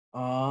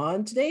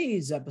On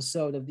today's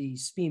episode of the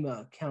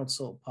SPIMA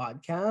Council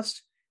podcast,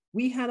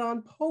 we had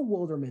on Paul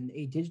Wilderman,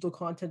 a digital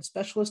content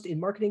specialist in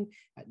marketing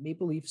at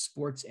Maple Leaf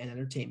Sports and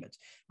Entertainment.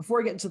 Before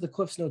I get into the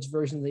Cliffs Notes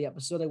version of the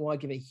episode, I want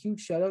to give a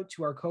huge shout out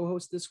to our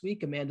co-host this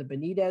week, Amanda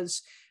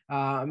Benitez.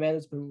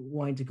 Amanda's been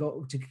wanting to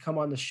come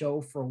on the show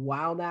for a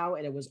while now,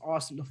 and it was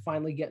awesome to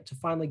finally get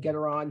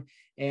her on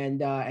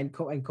and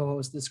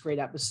co-host this great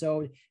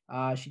episode.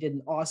 She did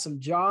an awesome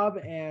job,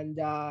 and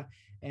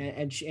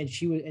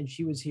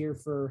she was here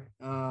for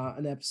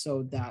an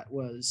episode that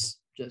was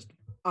just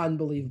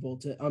unbelievable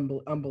to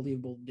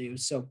do.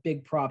 So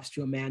big props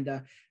to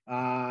Amanda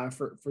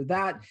for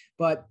that.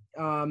 But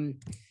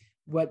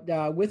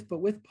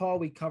with Paul,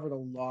 we covered a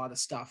lot of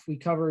stuff. We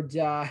covered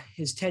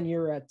his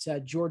tenure at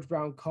George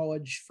Brown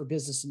College for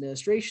Business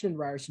Administration and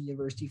Ryerson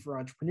University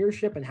for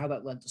Entrepreneurship and how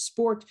that led to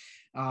sport.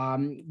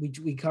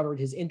 We covered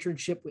his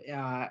internship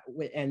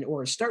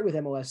start with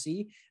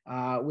MLSE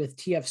with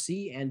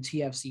TFC and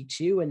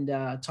TFC2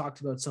 and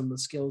talked about some of the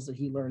skills that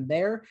he learned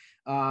there.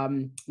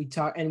 We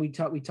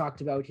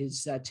talked about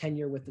his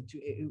tenure with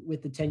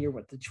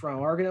the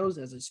Toronto Argonauts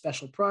as a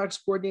special products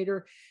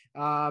coordinator,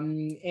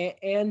 and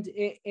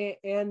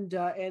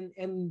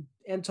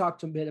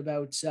talked a bit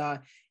about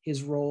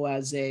his role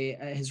as a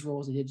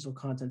digital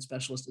content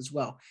specialist as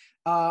well.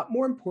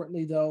 More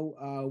importantly,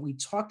 though, we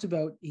talked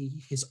about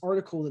his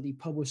article that he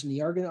published on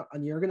the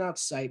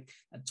Argonauts site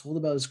that told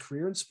about his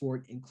career in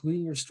sport,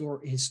 including his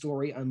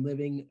story on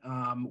living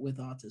with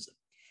autism.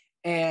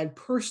 And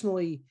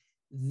personally,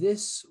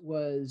 this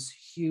was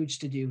huge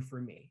to do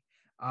for me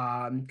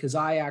because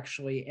I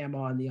actually am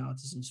on the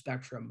autism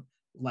spectrum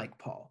like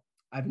Paul.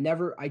 I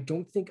mentioned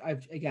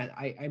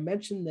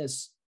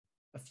this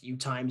a few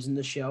times in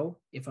the show,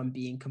 if I'm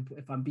being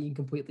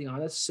completely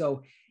honest.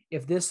 So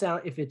if this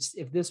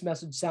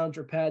message sounds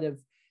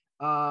repetitive,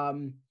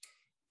 because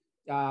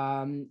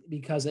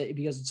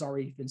it's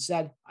already been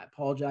said, I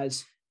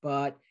apologize.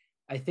 But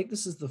I think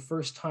this is the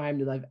first time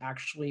that I've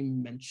actually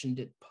mentioned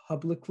it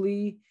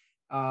publicly.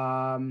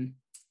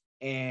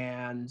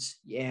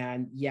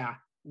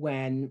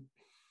 When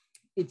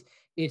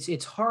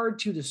it's hard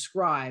to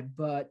describe,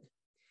 but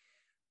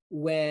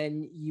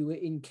when you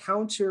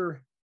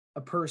encounter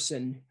a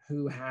person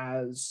who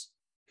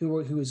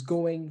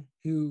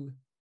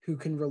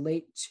can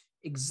relate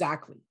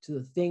exactly to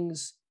the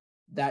things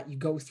that you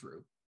go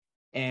through,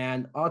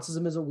 and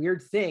autism is a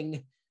weird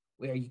thing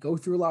where you go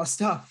through a lot of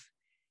stuff.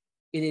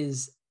 It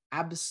is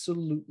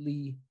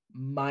absolutely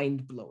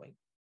mind-blowing,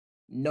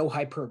 no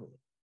hyperbole.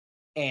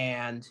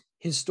 And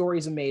his story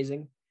is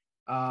amazing.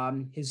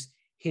 His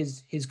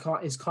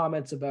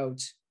comments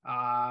about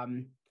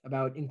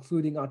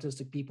including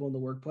autistic people in the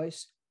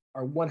workplace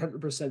are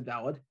 100%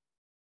 valid.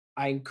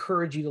 I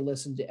encourage you to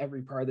listen to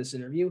every part of this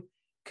interview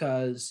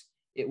because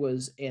it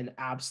was an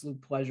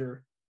absolute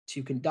pleasure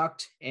to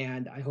conduct,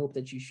 and I hope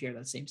that you share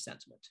that same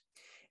sentiment.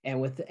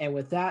 And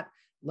with that,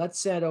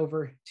 let's head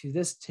over to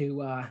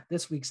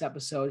this week's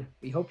episode.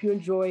 We hope you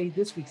enjoy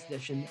this week's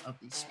edition of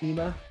the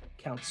SPIMA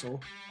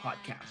Council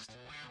podcast.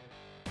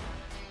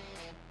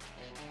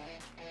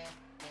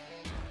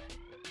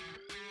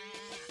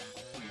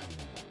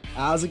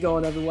 How's it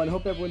going, everyone?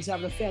 Hope everyone's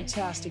having a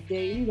fantastic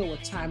day. You know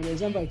what time it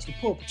is. I invite you to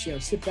pull up a chair,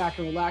 sit back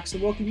and relax,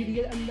 and welcome you to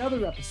yet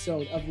another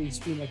episode of the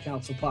SPIMA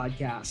Council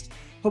podcast.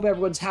 Hope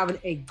everyone's having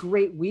a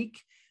great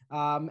week. It's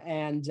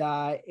going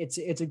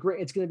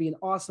to be an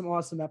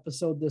awesome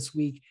episode this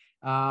week.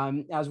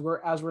 As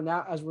we're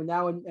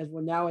now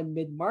in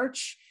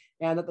mid-March,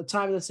 and at the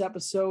time of this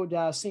episode,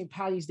 St.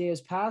 Paddy's Day has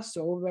passed.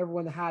 So hope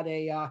everyone had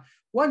a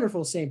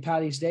wonderful St.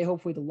 Paddy's Day.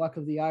 Hopefully the luck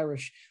of the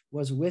Irish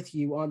was with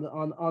you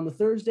on the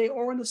Thursday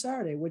or on the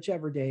Saturday,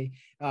 whichever day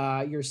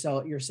you're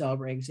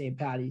celebrating St.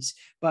 Paddy's.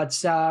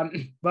 But on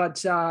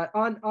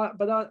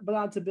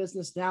to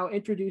business now.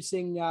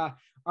 Introducing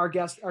our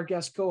guest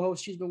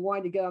co-host. She's been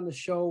wanting to get on the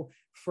show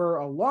for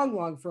a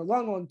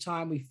long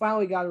time. We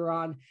finally got her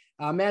on.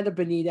 Amanda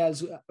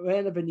Benitez.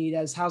 Amanda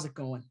Benitez, how's it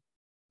going?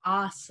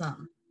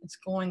 Awesome. It's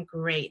going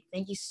great.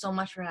 Thank you so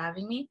much for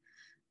having me.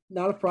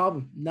 Not a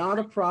problem. And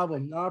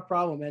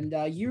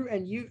you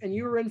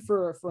were in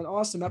for an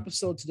awesome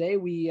episode today.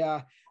 We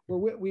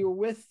were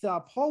with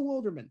Paul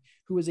Wilderman,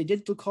 who is a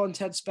digital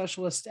content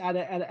specialist at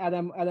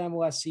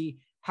MLSE.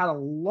 Had a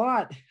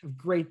lot of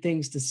great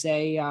things to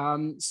say.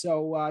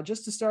 So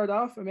just to start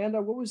off, Amanda,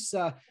 what was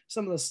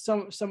some of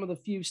the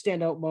few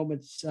standout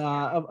moments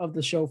of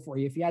the show for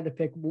you? If you had to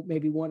pick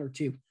maybe one or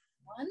two.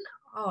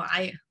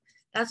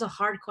 That's a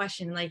hard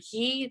question. Like,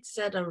 he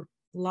said a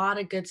lot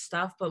of good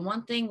stuff, but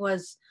one thing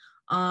was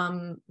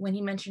when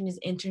he mentioned his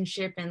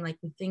internship and like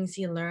the things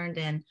he learned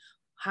and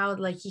how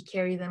like he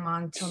carried them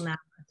on till now,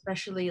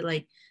 especially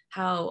like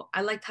how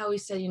I liked how he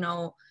said,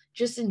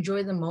 just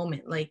enjoy the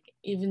moment. Like,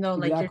 even though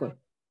like exactly.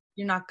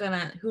 you're not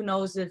gonna, who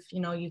knows if,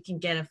 you can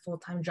get a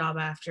full-time job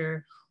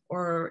after,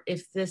 or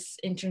if this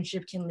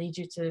internship can lead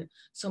you to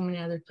so many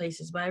other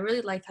places. But I really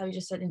liked how you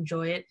just said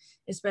enjoy it,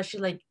 especially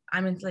like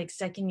I'm in like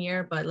second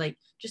year, but like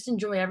just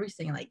enjoy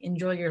everything, like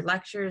enjoy your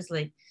lectures,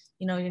 like,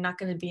 you're not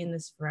going to be in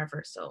this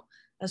forever. So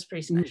that's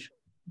pretty special.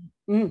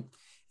 Mm.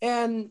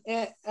 And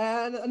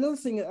another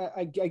thing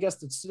I guess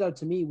that stood out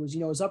to me was,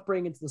 his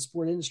upbringing into the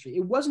sport industry.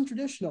 It wasn't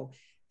traditional.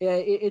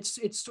 It's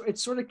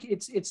sort of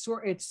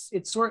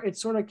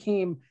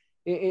came.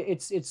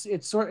 It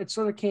sort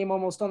of came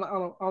almost on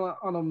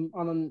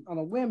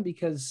a whim,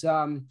 because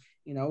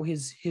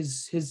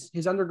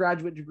his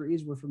undergraduate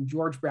degrees were from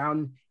George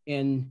Brown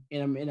in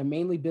a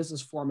mainly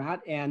business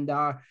format, and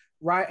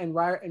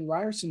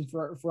Ryerson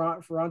for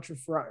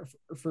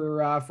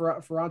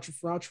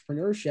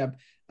entrepreneurship.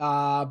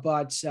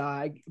 But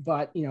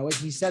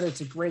he said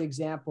it's a great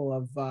example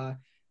of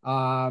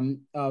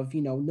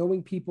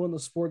knowing people in the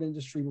sport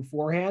industry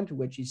beforehand,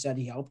 which he said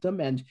he helped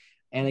them.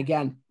 And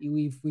again,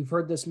 we've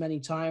heard this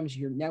many times.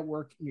 Your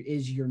network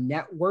is your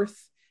net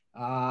worth.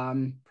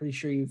 Pretty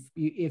sure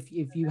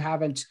if you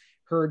haven't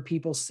heard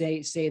people say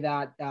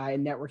that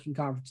in networking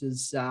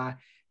conferences,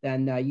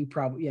 then you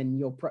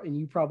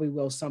probably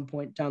will some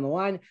point down the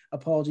line.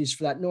 Apologies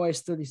for that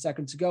noise 30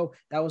 seconds ago.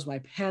 That was my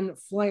pen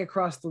flying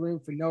across the room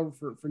for no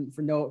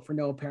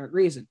apparent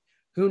reason.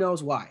 Who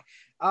knows why?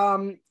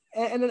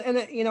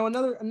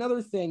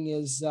 Another thing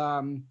is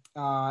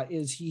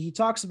he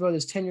talks about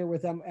his tenure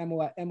with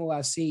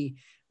MLSE.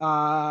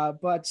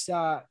 But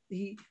a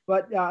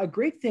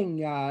great thing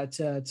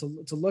to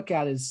look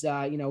at is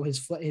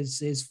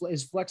his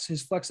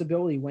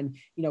flexibility when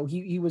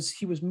he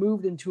was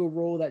moved into a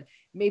role that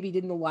maybe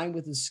didn't align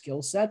with his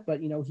skill set,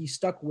 but he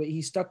stuck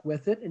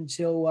with it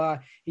until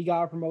he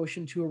got a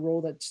promotion to a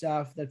role that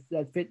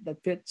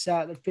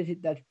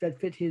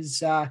fit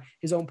his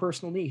own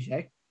personal niche.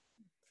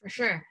 For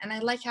sure. And I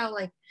like how,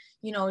 like,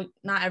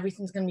 not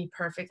everything's going to be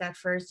perfect at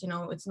first.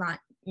 It's not,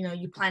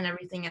 you plan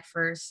everything at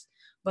first,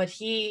 but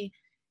he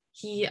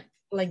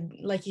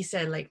like he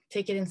said, like,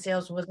 ticket and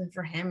sales wasn't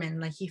for him. And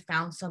like, he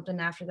found something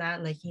after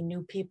that, like he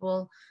knew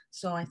people.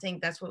 So I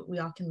think that's what we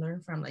all can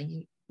learn from, like,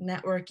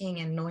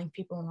 networking and knowing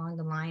people along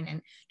the line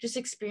and just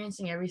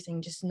experiencing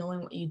everything, just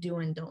knowing what you do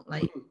and don't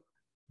like.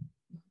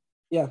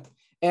 Yeah.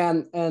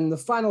 And the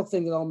final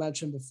thing that I'll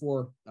mention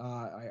before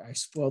I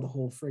spoil the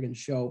whole friggin'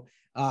 show,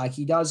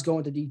 he does go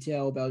into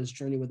detail about his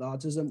journey with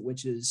autism,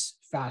 which is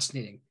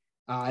fascinating.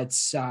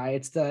 It's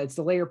the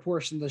later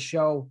portion of the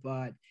show,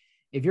 but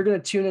if you're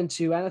going to tune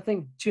into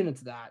anything, tune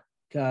into that,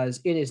 because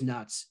it is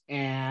nuts.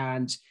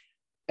 And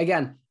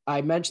again,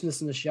 I mentioned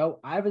this in the show.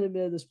 I haven't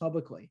admitted this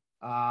publicly.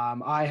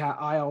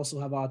 I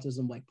also have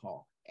autism like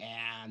Paul,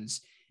 and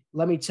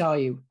let me tell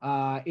you,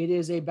 it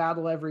is a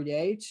battle every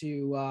day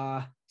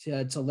to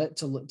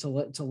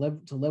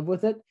live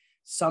with it.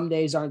 Some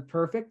days aren't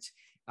perfect.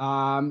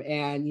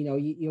 And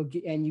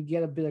you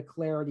get a bit of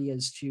clarity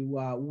as to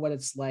what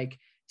it's like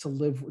to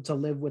live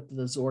with the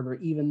disorder,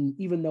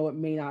 even though it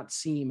may not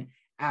seem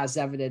as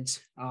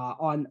evident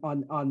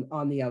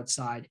on the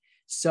outside.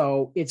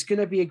 So it's going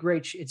to be a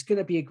great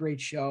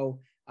show.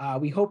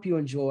 We hope you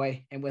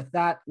enjoy. And with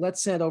that,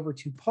 let's send it over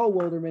to Paul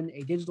Wilderman,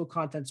 a digital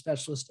content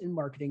specialist in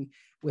marketing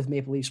with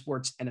Maple Leaf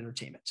Sports and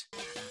Entertainment.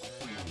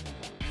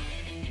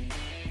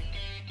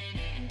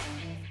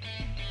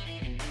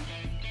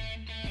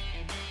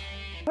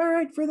 All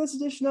right, for this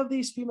edition of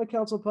the SPIMA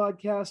Council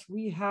podcast,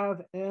 we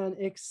have an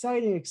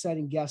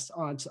exciting guest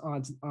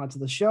onto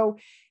the show.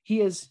 He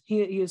has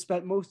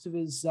spent most of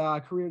his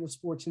career in the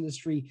sports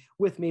industry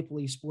with Maple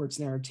Leaf Sports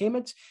and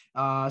Entertainment.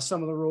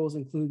 Some of the roles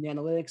include an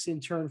analytics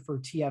intern for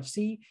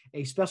TFC,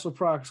 a special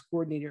projects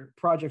coordinator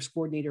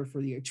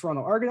for the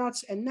Toronto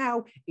Argonauts, and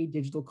now a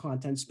digital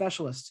content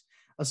specialist.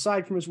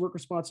 Aside from his work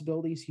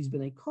responsibilities, he's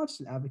been a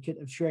constant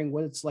advocate of sharing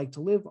what it's like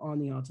to live on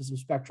the autism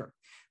spectrum.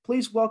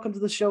 Please welcome to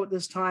the show at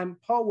this time,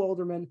 Paul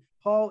Wilderman.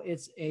 Paul,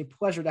 it's a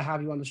pleasure to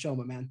have you on the show,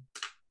 my man.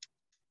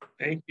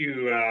 Thank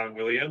you,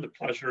 William. The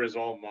pleasure is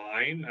all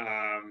mine.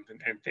 And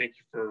thank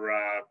you for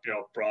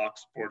Brock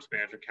Sports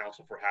Management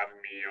Council for having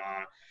me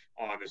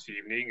on this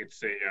evening.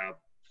 It's a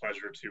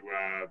pleasure to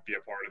be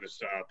a part of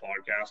this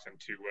podcast and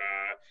to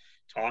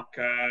talk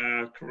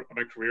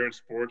about career in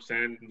sports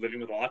and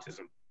living with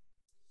autism.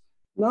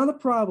 Not a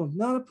problem.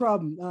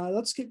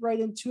 Let's get right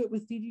into it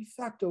with the de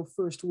facto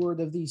first word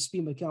of the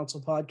SPIMA Council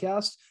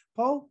podcast.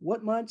 Paul,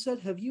 what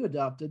mindset have you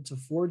adopted to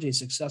forge a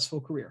successful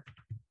career?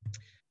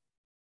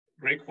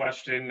 Great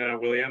question,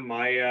 William.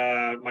 My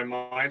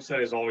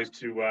mindset is always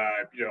to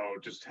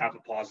just have a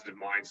positive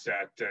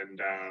mindset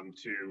and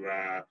to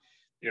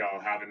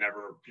have a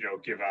never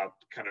give up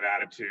kind of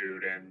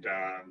attitude, and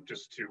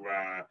just to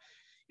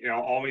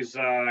always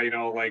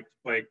like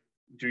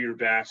do your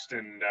best,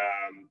 and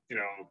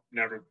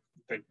never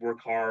work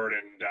hard,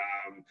 and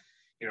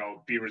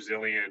be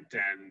resilient,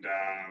 and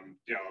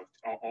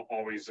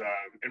always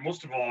and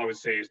most of all, I would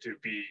say, is to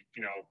be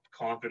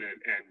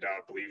confident and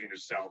believe in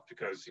yourself,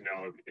 because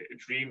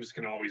dreams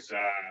can always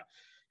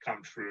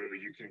come true.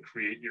 You can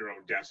create your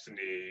own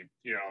destiny.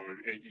 You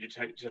just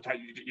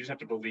have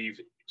to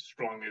believe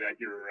strongly that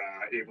you're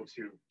able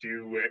to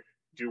do it,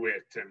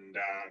 and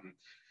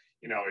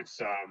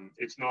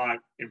it's not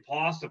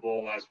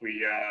impossible, as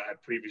we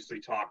had previously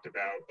talked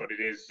about, but it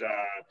is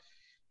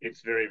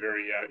it's very,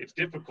 very, it's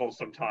difficult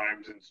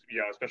sometimes. And,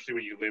 especially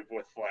when you live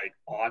with like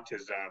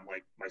autism,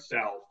 like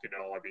myself,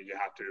 I mean, you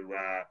have to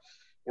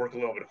work a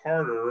little bit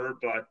harder,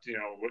 but,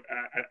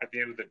 at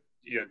the end of the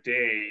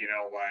day,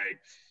 like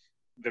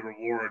the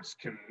rewards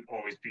can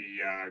always be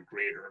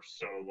greater.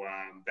 So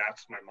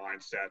that's my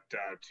mindset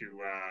to,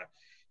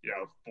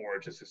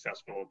 forge a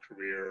successful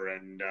career,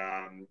 and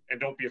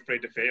don't be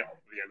afraid to fail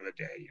at the end of the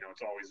day.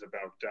 It's always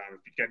about, if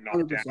you get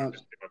knocked 100%. down,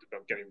 just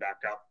about getting back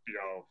up,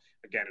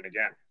 again and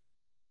again.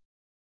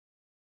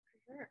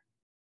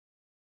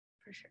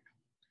 For sure.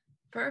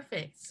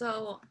 Perfect.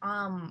 So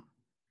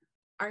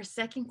our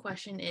second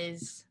question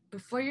is,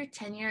 before your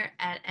tenure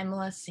at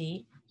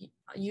MLSE,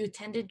 you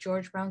attended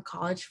George Brown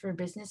College for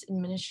Business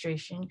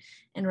Administration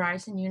and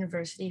Ryerson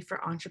University for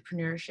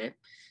Entrepreneurship.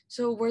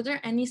 So were there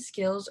any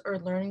skills or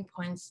learning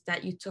points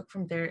that you took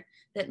from there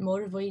that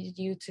motivated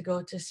you to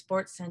go to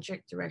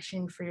sports-centric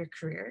direction for your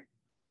career?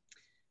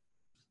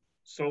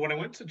 So when I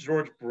went to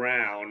George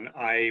Brown,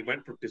 I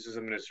went for business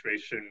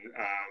administration.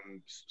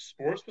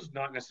 Sports was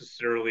not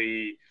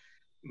necessarily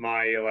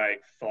my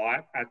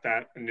thought at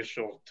that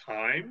initial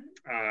time.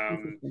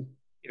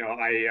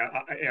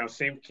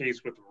 Same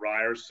case with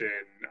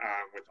Ryerson,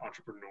 with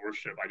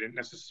entrepreneurship. I didn't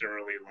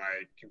necessarily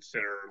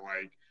consider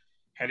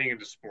heading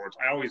into sports.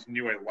 I always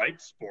knew I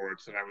liked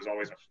sports, and I was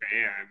always a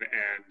fan.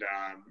 And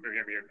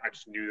I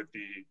just knew that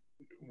the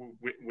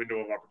window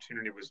of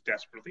opportunity was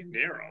desperately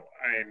narrow,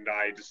 and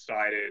I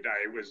decided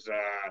I was,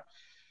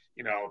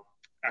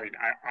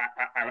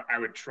 I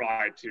would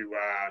try to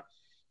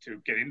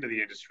get into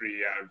the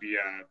industry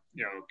via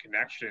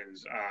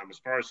connections. As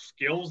far as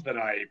skills that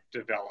I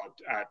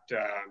developed at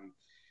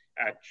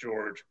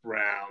George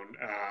Brown,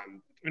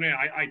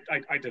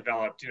 I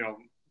developed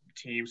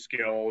team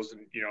skills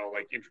and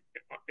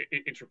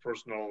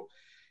interpersonal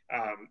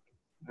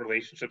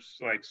relationships,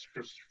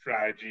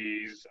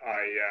 strategies.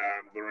 I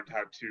learned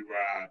how to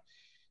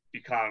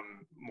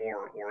become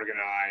more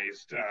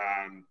organized,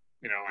 and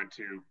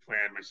to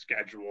plan my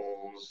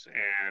schedules,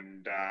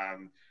 and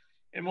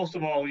most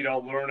of all,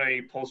 learn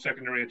a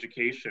post-secondary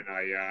education.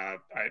 I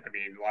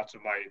mean, lots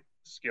of my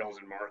skills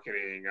in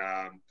marketing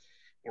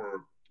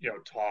were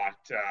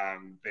taught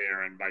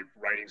there, and my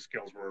writing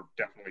skills were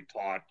definitely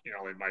taught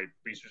in my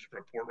research and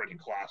report writing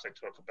class I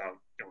took about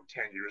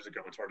 10 years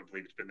ago. It's hard to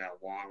believe it's been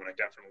that long, but I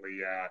definitely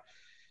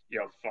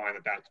find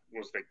that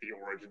was the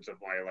origins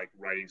of my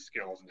writing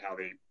skills and how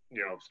they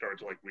started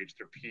to reach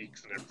their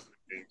peaks and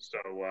everything. So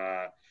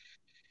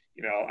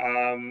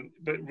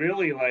but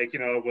really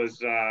it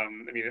was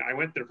I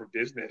went there for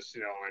business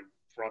and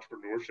for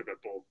entrepreneurship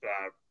at both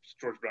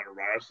George Brown and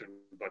Ryerson,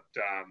 but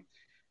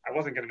I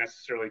wasn't going to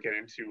necessarily get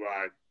into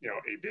a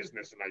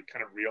business, and I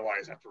kind of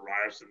realized after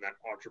Ryerson that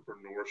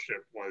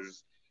entrepreneurship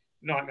was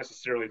not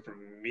necessarily for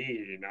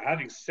me. Now,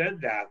 having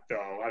said that,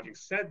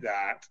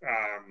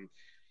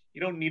 you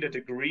don't need a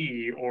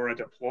degree or a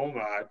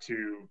diploma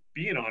to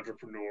be an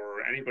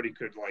entrepreneur. Anybody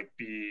could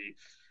be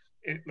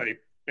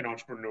an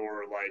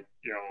entrepreneur,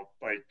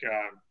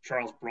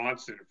 Charles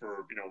Bronson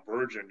for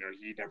Virgin.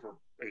 He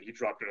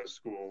dropped out of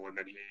school, and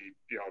then he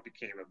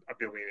became a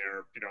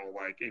billionaire,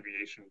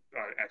 aviation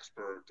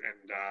expert,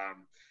 and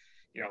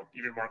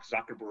even Mark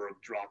Zuckerberg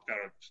dropped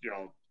out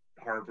of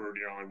Harvard,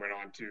 and went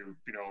on to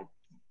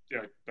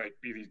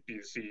be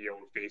the CEO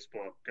of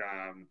Facebook.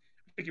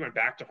 I think he went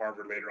back to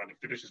Harvard later on to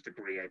finish his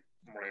degree,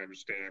 from what I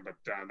understand, but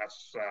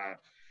that's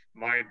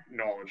my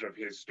knowledge of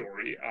his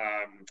story.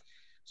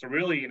 So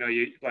really,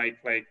 you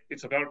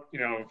it's about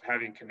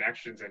having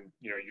connections, and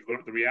you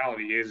learn. The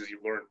reality is you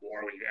learn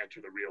more when you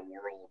enter the real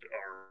world,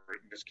 or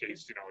in this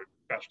case,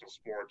 professional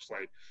sports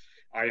like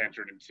I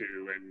entered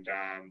into, and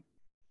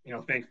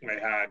thankfully I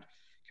had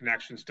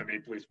connections to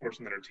Maple Leaf Sports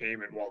and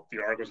Entertainment, well, the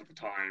Argos at the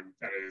time,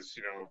 that is,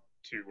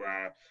 to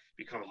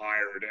become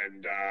hired,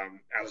 and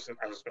as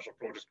a special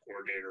projects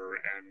coordinator,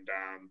 and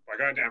I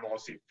got into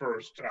MLSE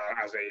first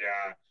as a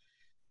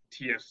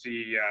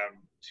TFC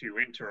to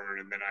intern,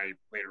 and then I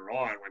later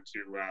on went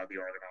to the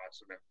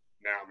Argonauts, and then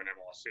now I'm in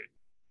MLSE.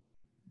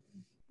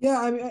 Yeah,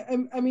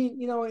 I mean,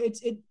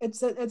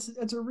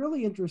 it's a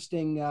really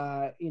interesting,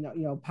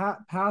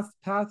 path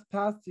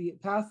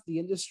the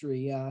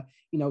industry.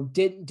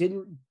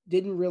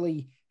 Didn't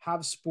really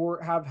have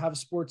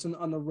sports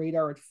on the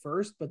radar at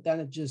first, but then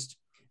it just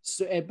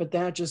sort of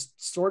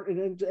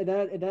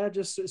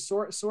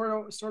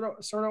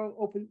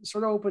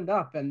opened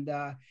up, and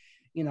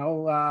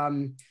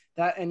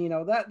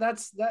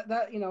that's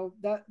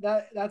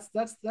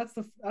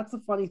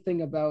the funny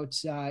thing about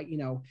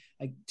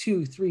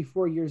 2, 3,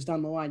 4 years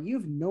down the line, you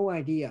have no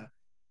idea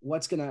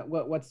what's gonna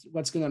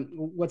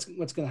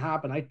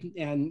happen.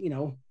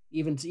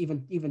 Even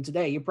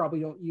today, you probably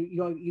don't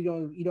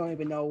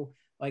even know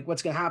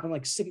what's gonna happen in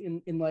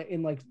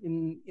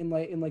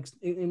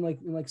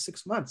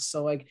 6 months.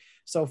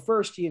 So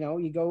first there's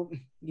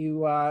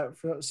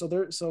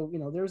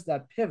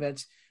that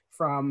pivot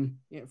from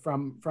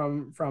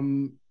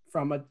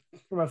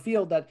a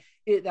field that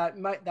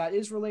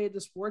is related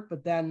to sport,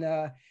 but then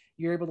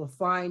you're able to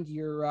find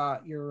your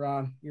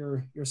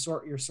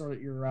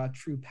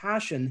true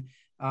passion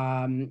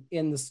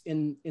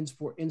in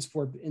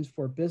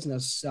sport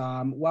business,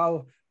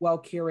 while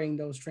carrying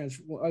those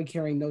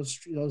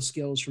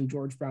skills from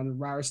George Brown and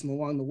Ryerson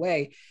along the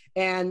way.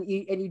 And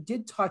you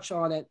did touch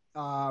on it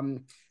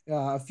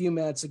a few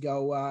minutes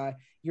ago.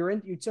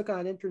 You took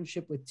on an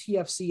internship with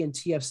TFC and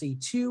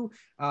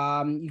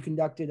TFC2. You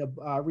conducted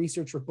a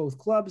research for both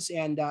clubs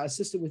and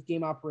assisted with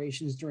game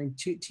operations during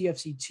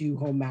TFC2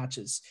 home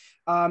matches.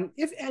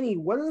 If any,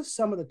 what are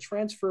some of the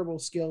transferable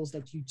skills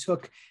that you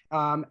took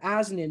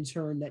as an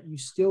intern that you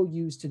still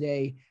use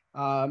today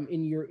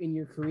in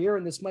your career?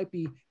 And this might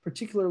be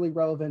particularly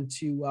relevant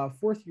to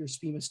fourth-year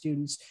SPEMA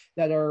students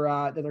that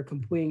are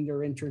completing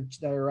their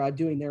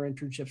doing their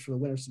internships for the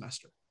winter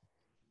semester.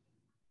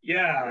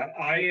 Yeah,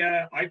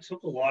 I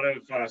took a lot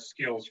of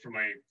skills from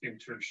my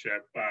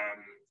internship.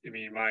 I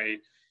mean, my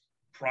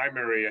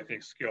primary, I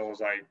think,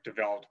 skills I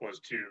developed was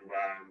to,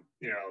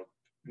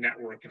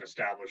 network and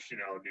establish,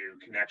 new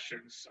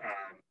connections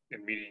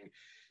and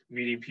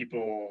meeting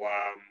people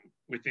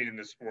within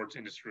the sports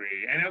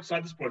industry and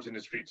outside the sports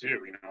industry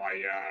too.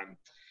 I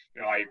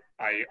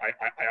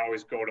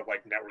always go to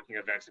like networking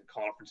events and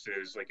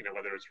conferences, like,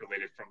 whether it's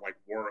related from like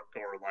work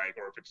or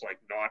if it's like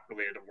not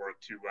related to work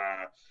to,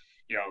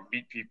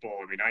 meet people.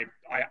 I mean, I'm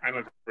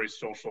a very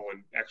social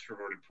and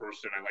extroverted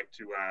person. I like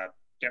to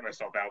get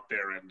myself out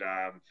there and,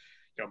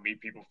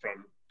 meet people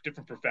from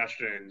different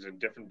professions and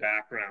different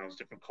backgrounds,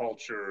 different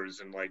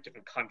cultures, and like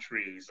different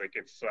countries. Like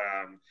it's,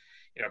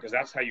 because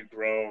that's how you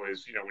grow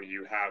is, when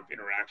you have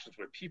interactions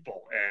with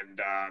people.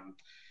 And,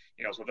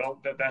 so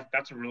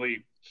that's a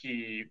really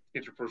key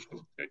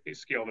interpersonal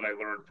skill that I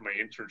learned from my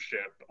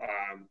internship,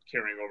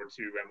 carrying over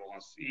to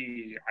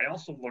MLSE. I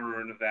also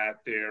learned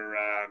that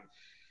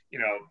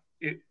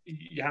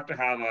you have to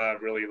have a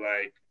really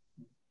like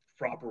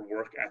proper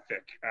work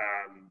ethic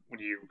when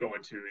you go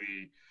into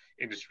the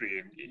industry,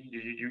 and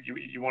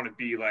you want to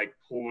be like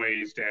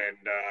poised and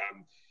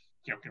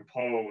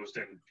composed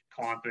and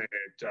confident.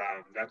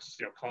 That's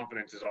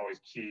confidence is always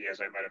key, as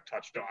I might have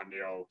touched on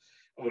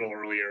a little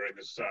earlier in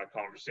this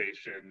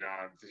conversation.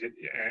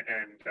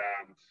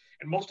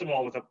 And most of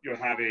all, with you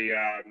have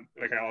a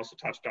like I also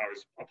touched on,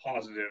 is a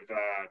positive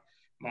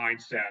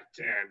mindset,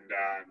 and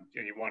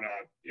you want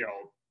to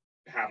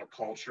have a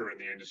culture in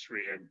the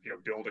industry and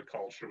build a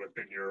culture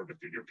within your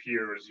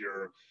peers,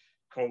 your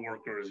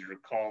coworkers, your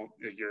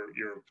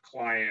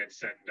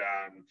clients, and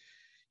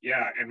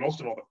and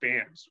most of all the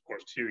fans, of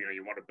course, too.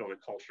 You want to build a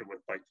culture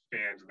with like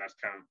fans, and that's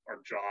kind of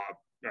our job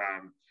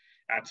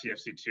at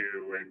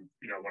TFC2. And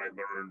what I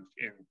learned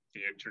in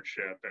the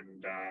internship,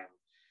 and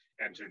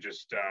to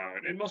just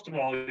and most of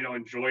all,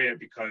 enjoy it,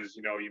 because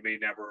you may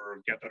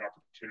never get that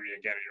opportunity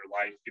again in your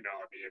life.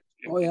 I mean, if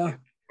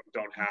you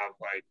don't have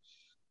like.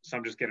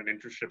 Some just get an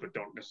internship but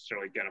don't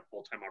necessarily get a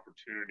full-time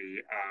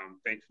opportunity.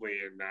 Thankfully,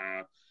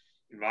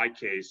 in my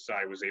case,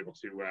 I was able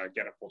to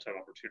get a full-time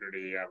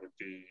opportunity with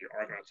the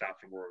Argonauts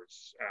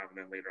afterwards, and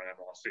then later on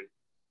MLSE.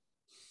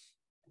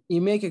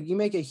 You make a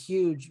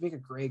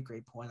great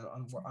point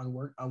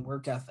on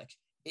work ethic.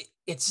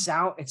 It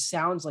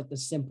sounds like the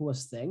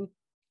simplest thing,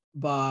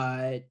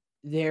 but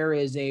there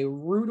is a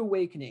rude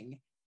awakening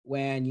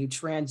when you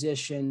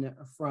transition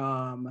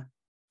from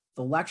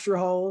the lecture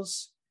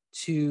halls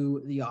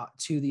to the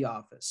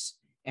office.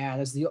 And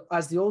as the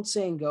old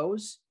saying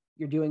goes,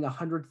 you're doing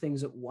 100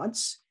 things at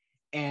once,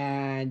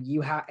 and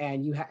you have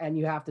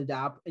to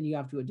adapt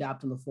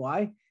on the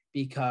fly,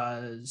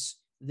 because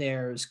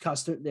there's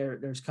customers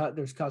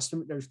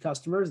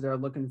that are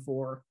looking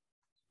for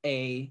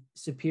a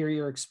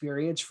superior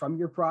experience from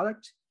your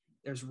product.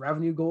 There's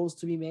revenue goals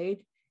to be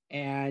made,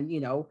 and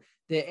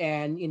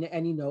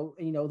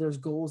there's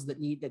goals that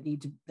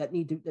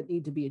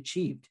need to be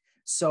achieved.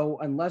 So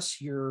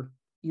unless you're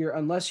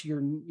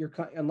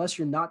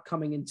not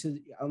coming into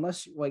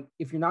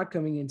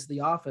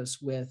the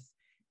office with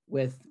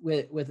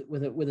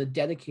a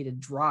dedicated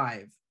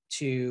drive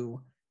to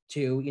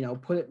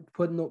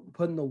put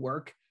in the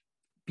work,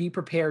 be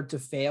prepared to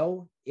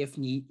fail if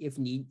need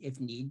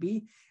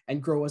be,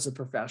 and grow as a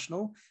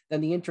professional,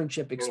 then the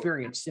internship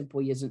experience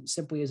simply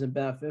isn't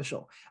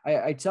beneficial.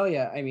 I tell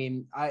you, I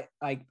mean, I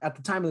at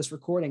the time of this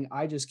recording,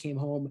 I just came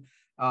home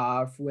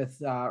from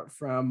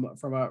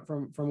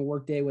a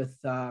work day with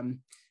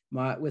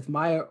my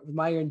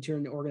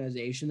intern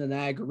organization, the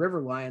Niagara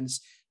River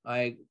Lions.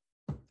 We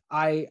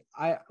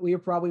were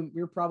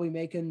probably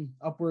making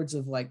upwards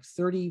of like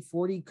 30,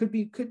 40, could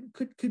be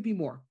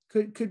more,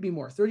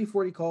 30,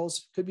 40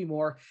 calls, could be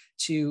more,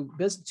 to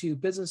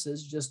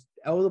businesses just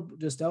out of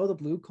the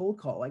blue, cold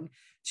calling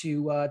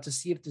to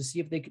see if they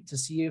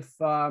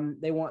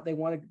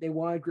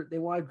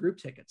wanted group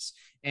tickets.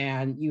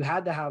 And you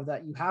had to have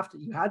that,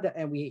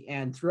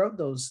 and throughout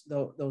those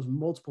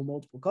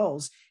multiple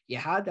calls, you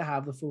had to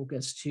have the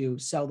focus to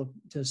sell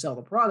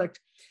the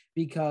product,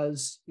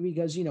 because there's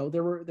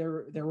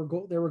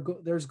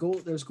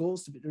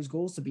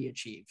goals to be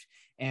achieved,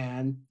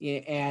 and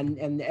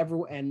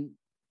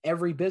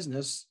every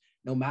business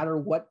no matter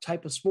what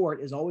type of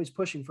sport, is always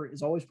pushing for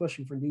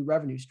new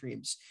revenue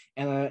streams,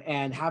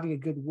 and having a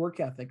good work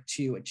ethic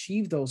to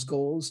achieve those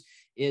goals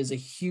is a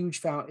huge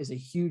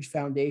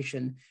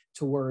foundation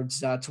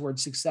towards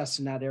success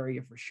in that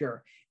area for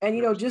sure.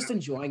 And just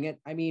enjoying it.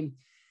 I mean,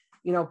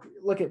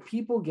 look at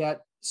people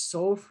get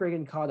so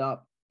friggin' caught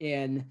up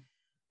in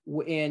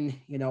I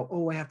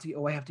have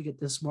to get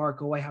this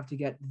mark, I have to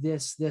get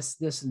this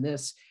and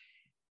this.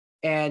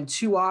 And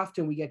too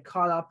often we get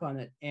caught up on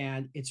it,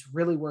 and it's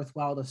really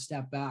worthwhile to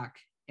step back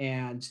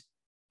and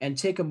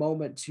take a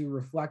moment to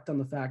reflect on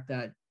the fact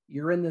that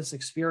you're in this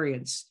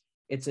experience.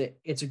 It's a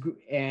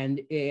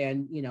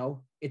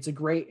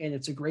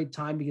great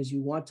time because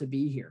you want to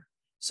be here.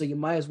 So you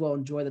might as well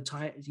enjoy the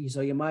time.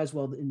 So you might as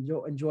well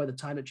enjoy the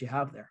time that you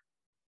have there.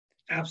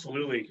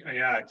 Absolutely.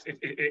 Yeah.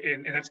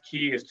 And that's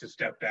key, is to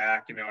step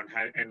back, and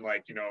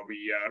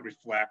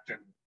reflect, and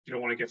you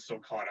don't want to get so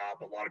caught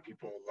up. A lot of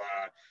people,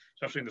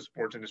 especially in the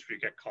sports industry,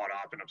 get caught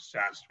up and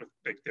obsessed with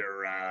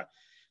their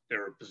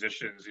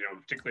positions,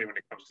 particularly when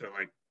it comes to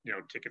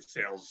ticket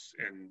sales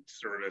and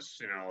service.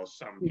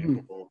 Some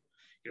people,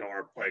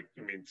 are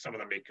some of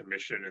them make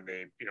commission, and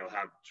they,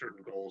 have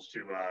certain goals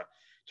to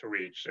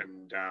reach,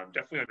 and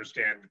definitely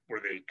understand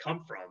where they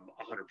come from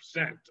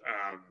 100%.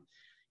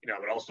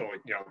 But also,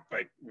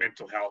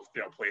 mental health,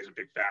 plays a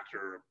big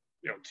factor,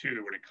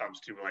 too, when it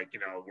comes to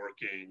working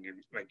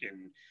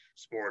in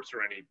sports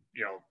or any,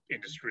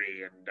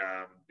 industry. And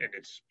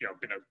it's,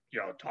 been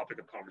a topic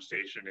of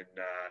conversation in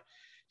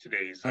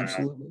today's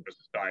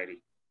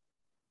society.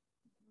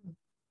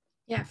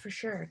 Yeah, for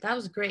sure. That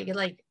was great.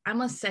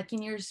 I'm a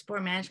second year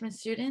sport management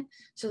student.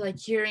 So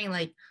hearing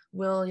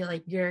Will,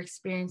 your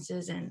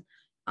experiences, and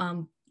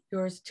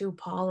yours too,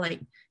 Paul,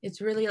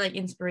 it's really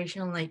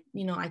inspirational. I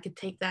could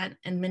take that,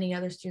 and many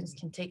other students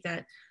can take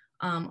that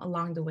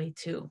along the way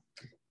too.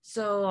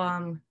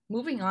 So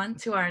moving on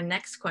to our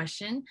next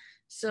question.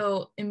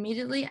 So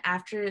immediately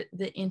after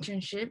the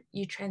internship,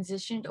 you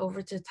transitioned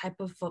over to type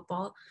of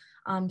football,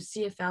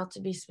 CFL to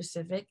be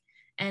specific,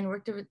 and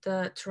worked with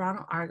the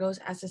Toronto Argos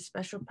as a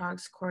special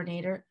products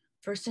coordinator,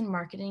 first in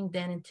marketing,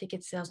 then in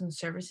ticket sales and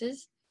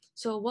services.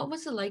 So what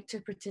was it like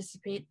to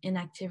participate in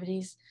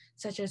activities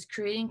such as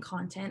creating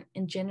content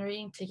and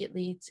generating ticket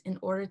leads in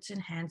order to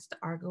enhance the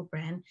Argo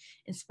brand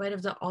in spite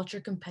of the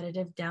ultra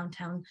competitive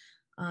downtown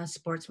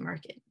sports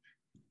market?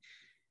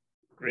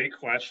 Great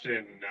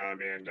question,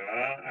 Amanda.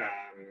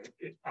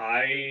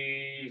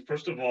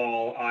 First of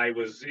all, I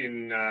was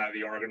in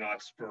the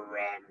Argonauts for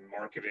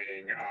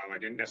marketing. I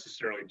didn't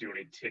necessarily do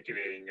any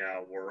ticketing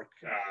work.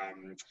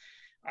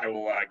 I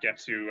will get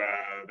to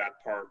that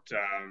part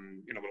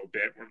in a little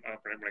bit when I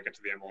get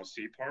to the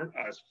MLSE part.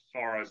 As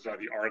far as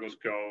the Argos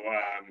go,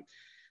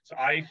 so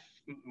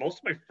most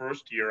of my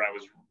first year I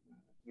was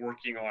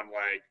working on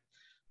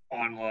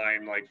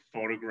online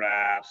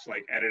photographs,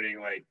 editing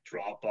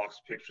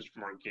Dropbox pictures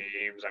from our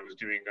games. I was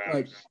doing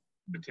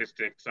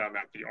statistics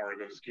at the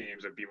Argos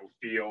games at BMO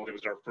Field. It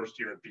was our first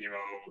year at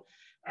BMO,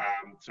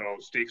 so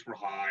stakes were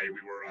high.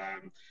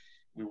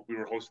 We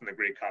were hosting the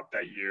Grey Cup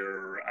that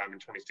year in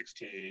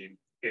 2016.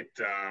 It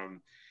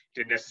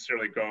didn't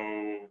necessarily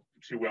go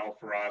too well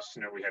for us.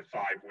 We had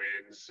 5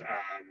 wins.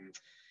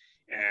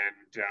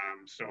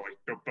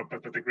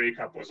 But the Grey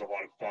Cup was a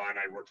lot of fun.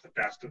 I worked the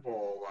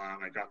festival.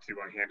 I got to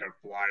hand out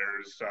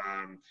flyers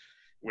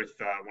with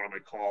one of my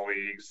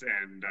colleagues,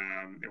 and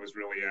it was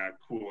really a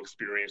cool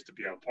experience to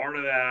be a part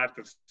of that.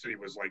 The city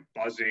was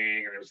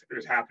buzzing, and it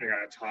was happening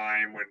at a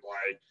time when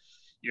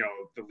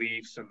the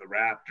Leafs and the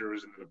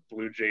Raptors and the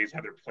Blue Jays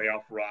had their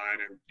playoff run,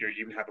 and you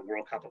even had the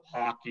World Cup of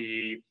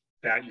Hockey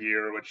that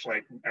year, which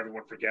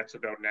everyone forgets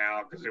about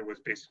now, because it was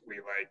basically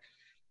a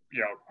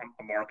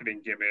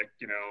marketing gimmick,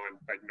 and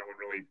no one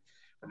really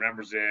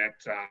remembers it.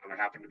 I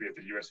happened to be at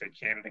the USA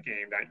Canada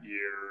game that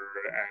year,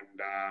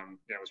 and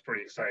it was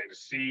pretty exciting to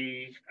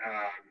see.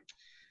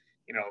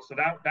 So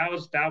that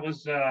was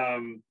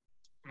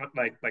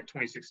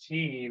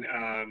 2016.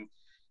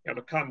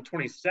 Come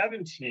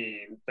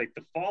 2017,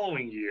 the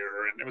following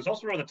year, and it was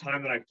also around the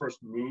time that I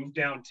first moved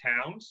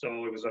downtown.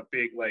 So it was a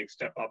big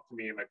step up for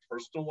me in my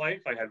personal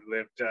life. I had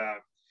lived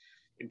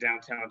in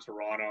downtown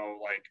Toronto,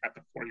 at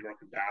the Fort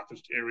York and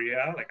Bathurst area.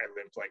 I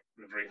lived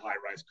in a very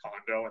high-rise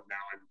condo, and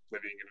now I'm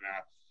living in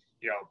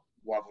a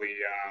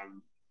lovely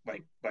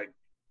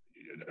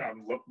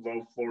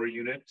low floor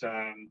unit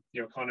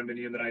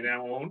condominium that I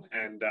now own.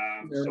 And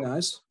very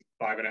nice.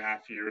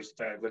 5.5 years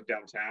that I lived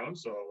downtown.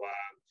 So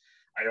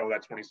I owe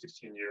that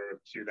 2016 year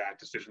to that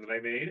decision that I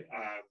made.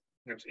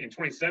 In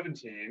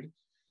 2017,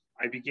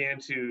 I began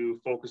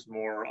to focus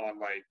more on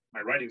my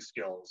writing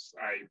skills.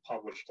 I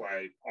published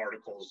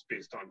articles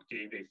based on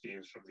game day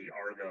themes from the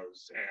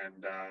Argos,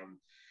 and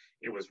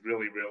it was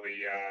really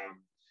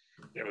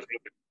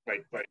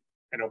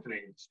an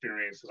opening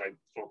experience as I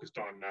focused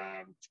on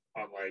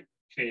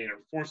Canadian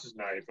Armed Forces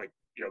Night,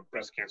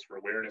 Breast Cancer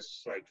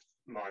Awareness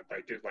month.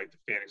 I did the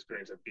fan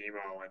experience at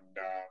BMO,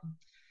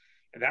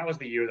 and that was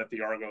the year that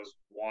the Argos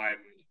won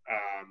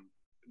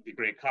the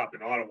Grey Cup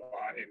in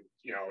Ottawa in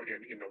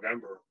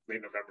November,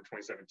 late November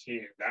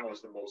 2017. That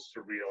was the most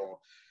surreal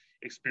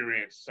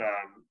experience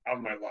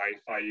of my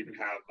life. I even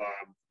have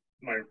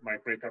my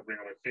Grey Cup ring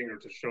on my finger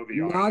to show the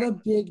Not a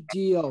audience big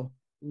deal.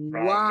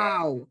 from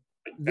Wow.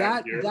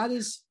 that year. That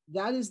is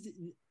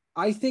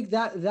I think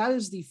that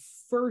is the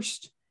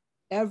first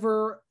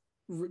ever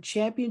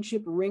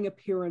championship ring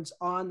appearance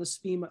on the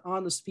SPIMA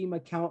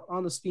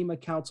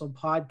Council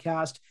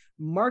podcast.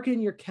 Mark it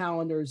in your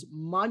calendars.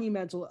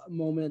 Monumental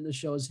moment in the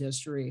show's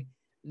history.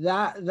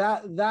 That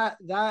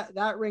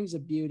rings a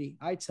beauty,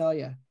 I tell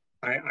you.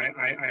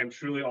 I am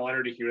truly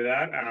honored to hear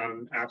that.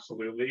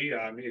 Absolutely.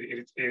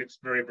 It's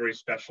very, very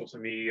special to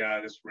me,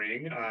 this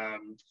ring.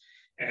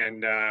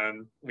 And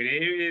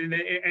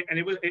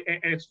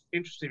it's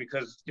interesting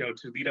because, you know,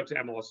 to lead up to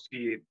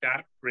MLSE,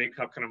 that Grey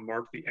Cup kind of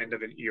marked the end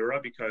of an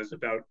era, because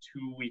about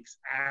 2 weeks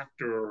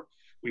after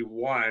we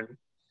won,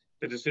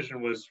 the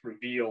decision was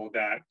revealed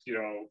that, you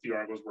know, the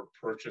Argos were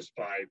purchased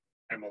by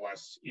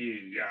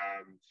MLSE.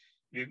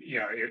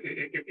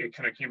 It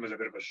kind of came as a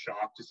bit of a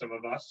shock to some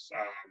of us.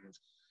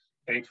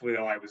 Thankfully,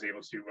 though, I was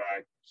able to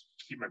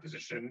keep my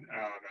position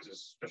as a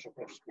special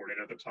projects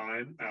coordinator at the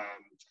time.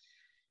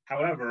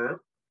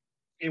 However,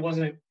 it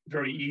wasn't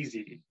very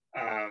easy.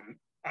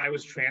 I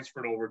was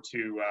transferred over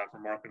to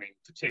from marketing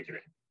to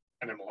ticketing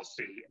at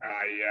MLSE.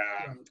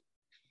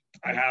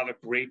 I have a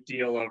great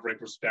deal of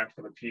respect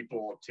for the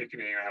people of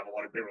ticketing. I have a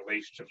lot of great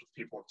relationships with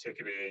people of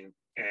ticketing,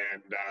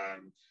 and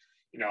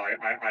you know,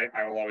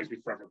 I will always be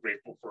forever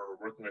grateful for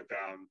working with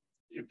them.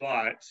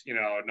 But, you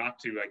know, not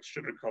to like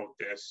sugarcoat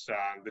this,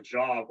 the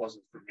job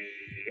wasn't for me.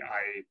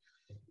 I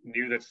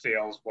knew that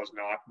sales was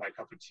not my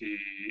cup of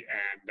tea,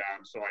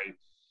 and so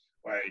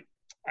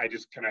I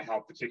just kind of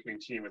helped the ticketing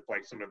team with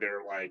like some of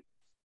their like,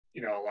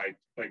 you know,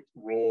 like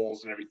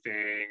roles and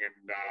everything,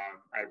 and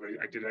I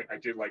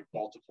did like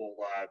multiple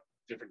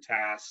different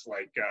tasks,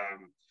 like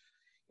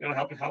you know,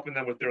 helping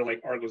them with their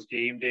like Argos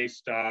game day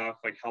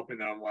stuff, like helping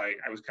them, like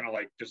I was kind of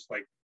like just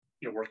like,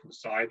 you know, working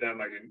beside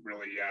them. I didn't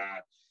really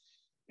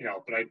you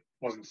know, but I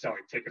wasn't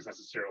selling tickets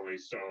necessarily.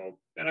 So,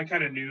 and I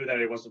kind of knew that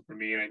it wasn't for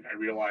me. And I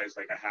realized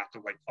like I have to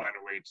like find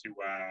a way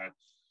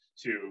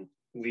to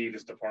leave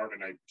this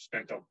department. I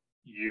spent a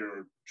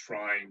year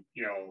trying,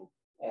 you know,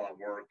 all that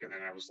work. And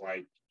then I was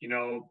like, you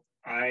know,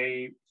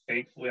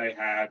 thankfully I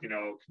have, you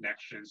know,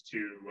 connections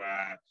to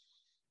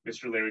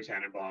Mr. Larry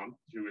Tannenbaum,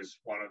 who is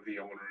one of the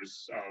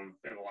owners of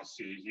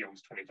MLSE. He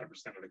owns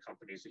 25% of the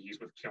company. So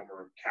he's with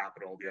Kilmer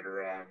Capital. The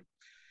other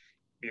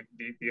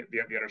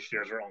the other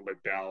shares are owned by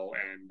Bell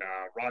and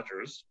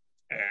Rogers.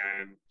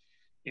 And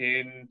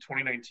in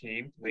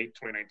 2019, late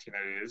 2019,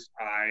 that is,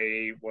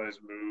 I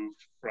was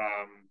moved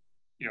from,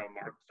 you know,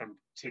 from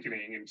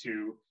ticketing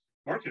into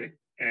marketing.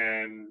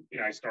 And you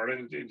know, I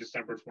started in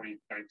December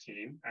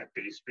 2019 at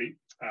Bay Street.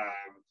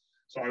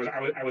 So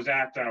I was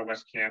at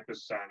West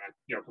Campus at,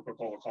 you know,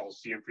 Coca-Cola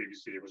Coliseum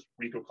previously. It was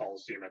Ricoh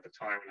Coliseum at the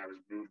time, and I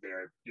was moved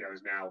there. You know, it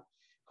is now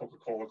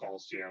Coca-Cola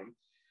Coliseum.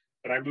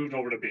 But I moved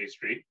over to Bay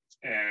Street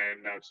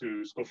and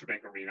to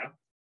Scotiabank Arena.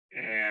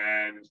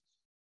 And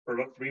for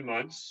about 3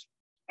 months,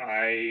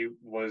 I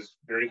was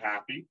very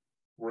happy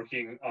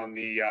working on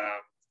the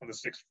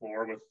 6th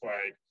floor with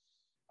like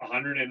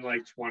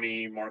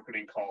 120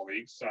 marketing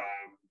colleagues,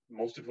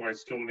 most of whom I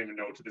still don't even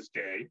know to this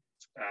day.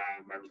 I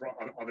was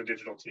on the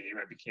digital team.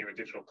 I became a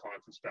digital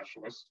content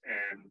specialist.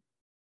 And,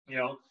 you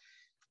know,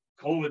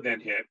 COVID then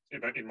hit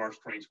in March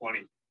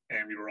 2020.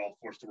 And we were all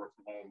forced to work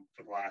from home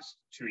for the last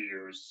 2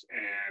 years.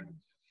 And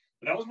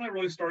that was when I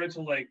really started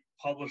to like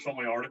publish all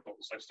my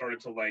articles. I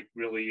started to like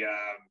really,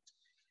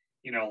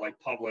 you know, like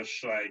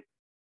publish like,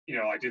 you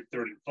know, I did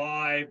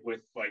 35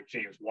 with like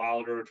James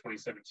Wilder,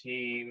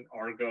 2017,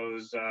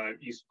 Argos,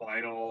 East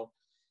Final.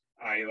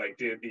 I like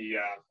did the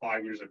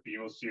 5 years of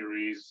BMO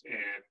series,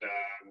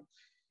 and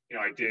you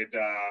know, I did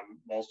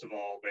most of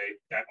all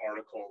that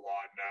article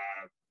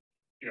on,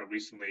 you know,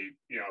 recently,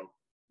 you know,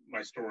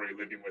 my story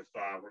living with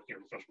working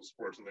in professional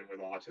sports and living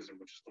with autism,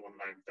 which is the one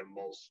that I'm the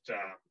most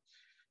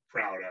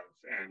proud of.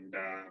 And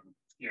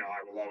you know,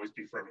 I will always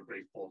be forever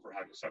grateful for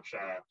having such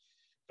a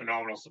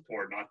phenomenal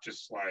support, not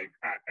just like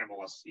at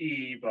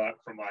MLSE,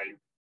 but from my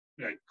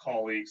like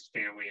colleagues,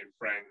 family, and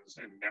friends,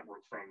 and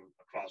network from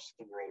across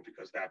the world,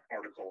 because that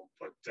article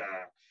put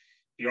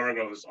the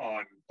Argos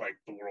on like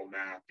the world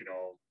map. You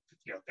know,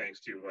 thanks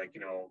to like,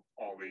 you know,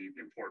 all the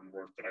important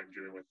work that I'm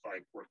doing with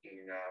like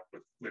working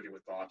with living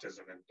with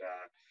autism and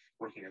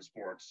working in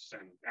sports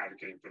and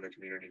advocating for the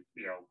community,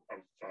 you know,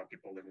 of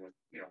people living with,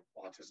 you know,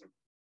 autism.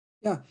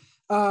 Yeah,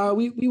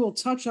 we will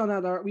touch on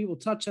that. We will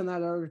touch on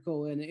that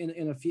article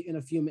in a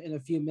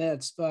few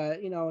minutes.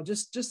 But you know,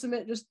 just a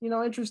minute, just, you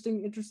know,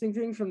 interesting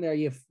things from there.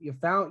 You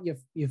got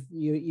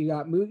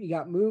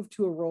moved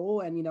to a role,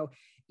 and you know,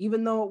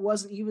 even though it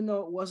wasn't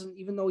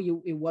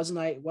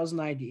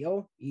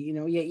ideal, you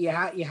know, you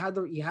had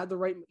the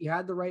right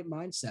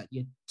mindset.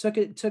 You took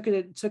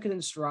it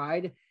in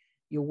stride.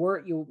 You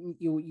worked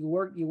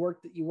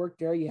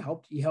there. You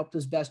helped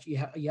as best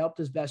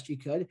you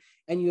could,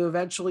 and you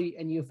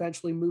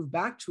eventually moved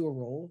back to a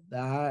role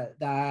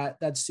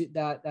that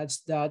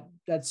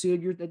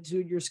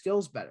suited your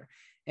skills better.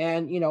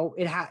 And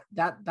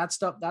that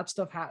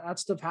stuff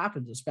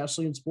happens,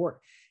 especially in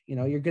sport.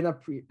 You're gonna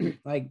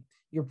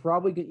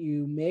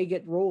you may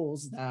get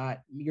roles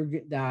that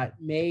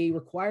may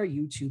require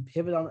you to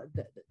pivot on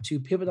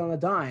a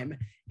dime,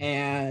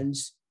 and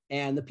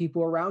the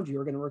people around you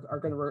are gonna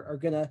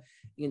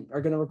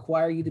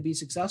require you to be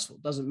successful.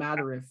 Doesn't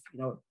matter if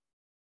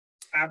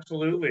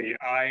Absolutely.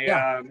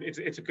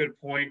 It's a good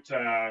point,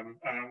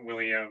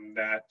 William,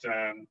 that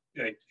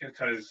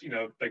because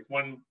like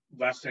one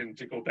lesson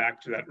to go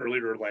back to that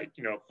earlier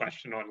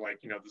question on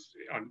this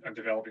on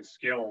developing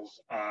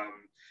skills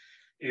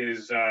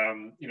is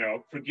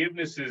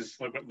forgiveness is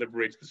like what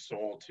liberates the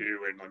soul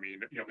too. And I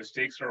mean,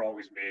 mistakes are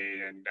always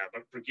made, and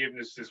but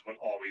forgiveness is what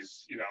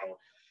always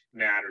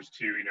matters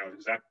too,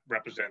 because that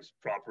represents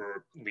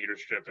proper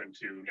leadership, and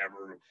to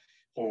never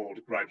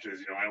hold grudges.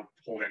 I don't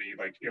hold any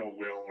like ill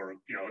will or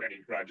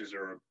any grudges,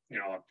 or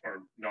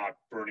or not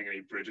burning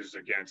any bridges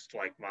against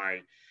like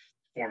my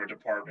former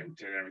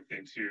department and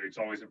everything too. It's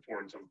always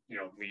important to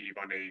leave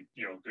on a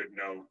good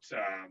note,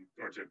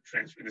 or to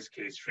transfer, in this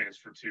case,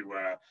 transfer to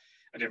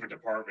a different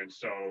department.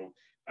 So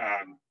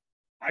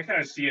I kind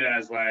of see it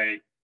as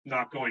like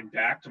not going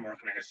back to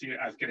marketing. I see it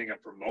as getting a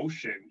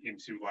promotion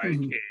into like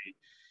a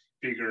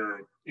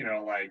bigger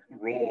like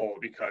role,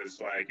 because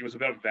like it was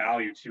about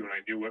value too, and I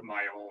knew what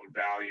my own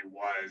value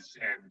was,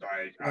 and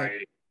like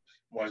I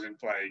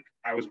wasn't like,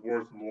 I was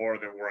worth more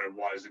than where I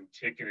was in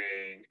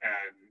ticketing,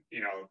 and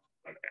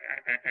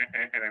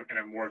and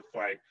I'm worth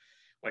like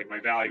my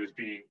value is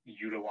being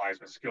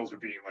utilized, my skills are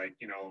being like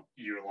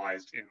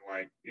utilized in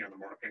like the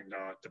marketing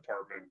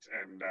department,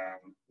 and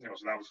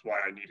so that was why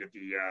I needed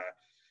the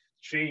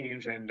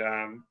change, and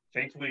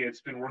thankfully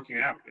it's been working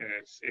out, and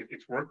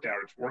it's worked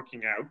out, it's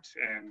working out,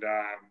 and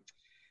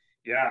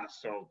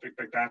so like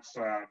that's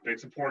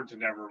it's important to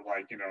never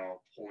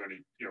hold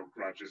any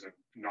grudges and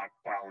not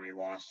file any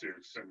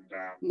lawsuits, and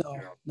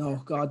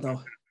no, God,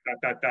 no.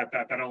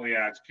 That only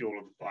adds fuel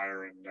to the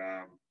fire, and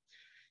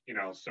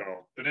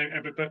so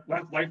but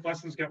life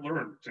lessons get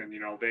learned, and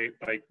they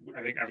like,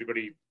 I think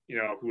everybody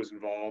who was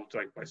involved,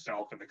 like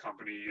myself and the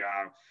company,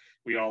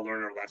 we all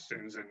learn our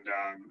lessons, and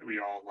we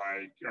all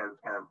like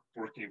are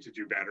working to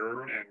do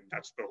better, and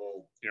that's the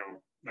whole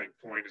like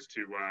point, is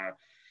to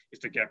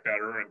get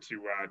better, and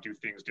to do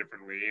things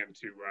differently, and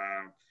to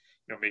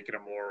make it a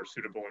more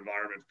suitable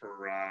environment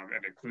for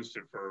and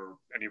inclusive for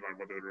anyone,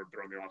 whether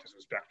they're on the autism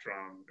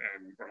spectrum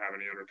and or have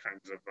any other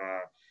kinds of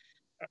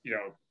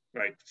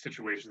like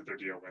situations that they're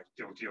dealing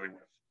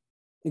with.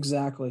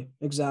 Exactly.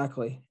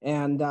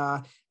 And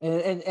I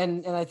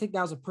think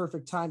now's a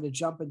perfect time to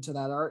jump into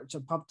that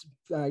article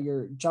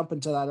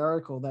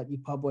that you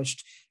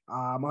published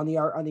on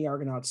the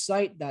Argonauts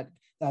site that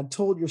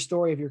told your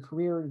story of your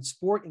career in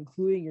sport,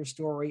 including your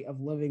story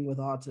of living with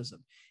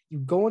autism. You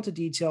go into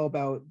detail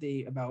about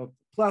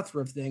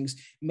plethora of things,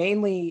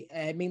 mainly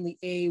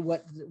A,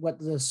 what the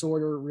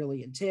disorder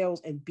really entails,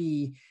 and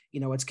B,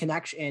 its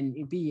connection,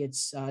 and B,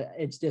 it's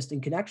just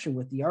in connection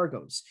with the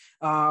Argos.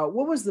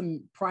 What was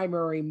the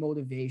primary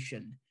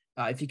motivation,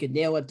 if you could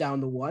nail it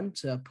down to one,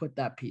 to put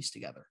that piece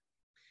together?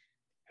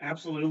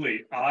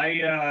 Absolutely.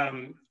 I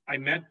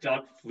met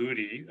Doug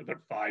Flutie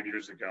about 5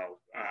 years ago.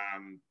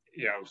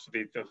 So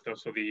it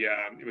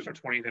was our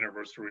 20th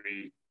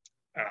anniversary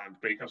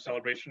Grey Cup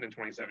celebration in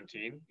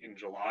 2017 in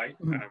July,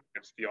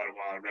 against the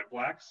Ottawa Red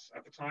Blacks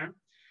at the time.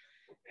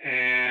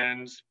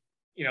 And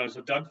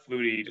so Doug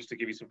Flutie, just to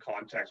give you some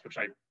context, which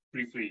I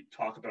briefly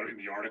talk about in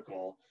the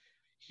article,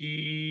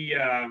 he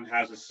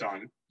has a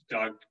son,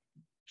 Doug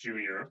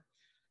Jr.,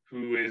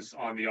 who is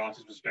on the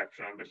autism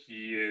spectrum, but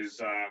he has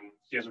a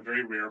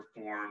very rare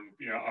form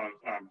of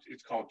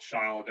it's called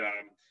child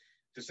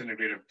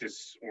disintegrative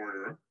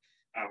disorder,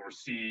 or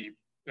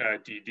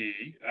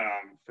CDD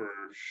for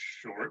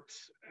short,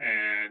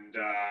 and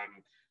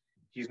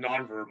he's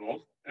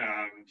nonverbal.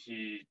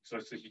 He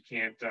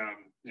can't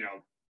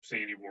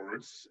say any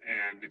words,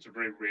 and it's a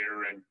very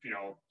rare and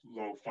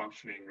low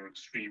functioning or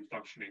extreme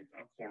functioning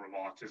form of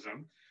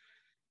autism.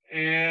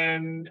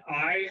 And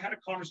I had a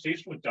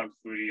conversation with Doug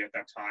Flutie at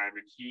that time,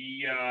 and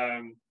he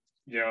I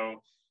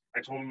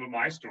told him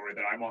my story,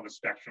 that I'm on the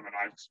spectrum and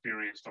I've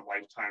experienced a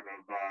lifetime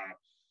of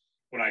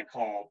what I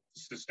call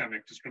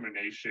systemic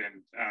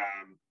discrimination,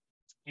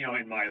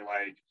 in my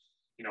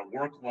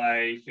work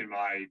life, in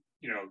my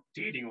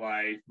dating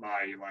life,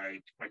 my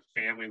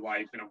family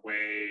life in a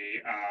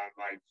way,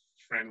 my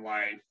friend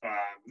life,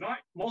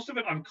 not most of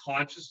it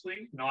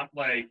unconsciously, not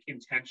like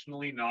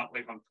intentionally, not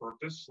like on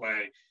purpose,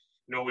 like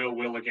no ill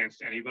will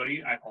against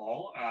anybody at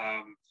all.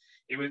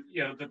 It was,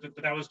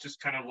 that was just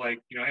kind of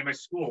like, in my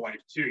school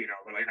life too,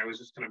 but like I was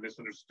just kind of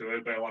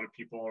misunderstood by a lot of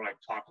people. I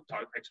talked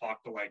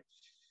to like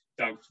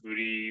Doug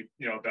Flutie,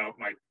 about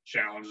my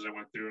challenges I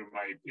went through,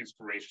 my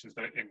inspirations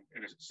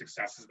and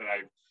successes that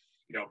I've,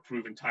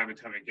 proven time and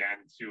time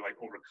again to like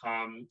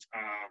overcome.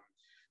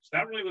 So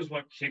that really was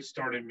what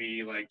kickstarted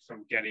me, like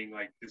from getting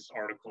like this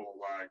article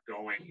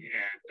going.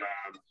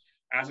 And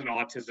as an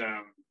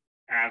autism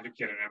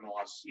advocate at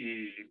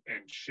MLSE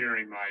and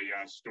sharing my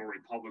story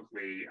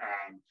publicly,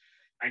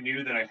 I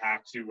knew that I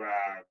had to,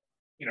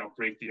 you know,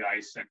 break the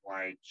ice and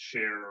like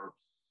share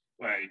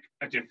like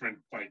a different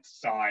like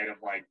side of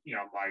like, you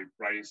know, my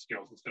writing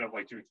skills. Instead of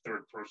like doing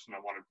third person, I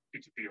want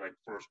it to be like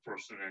first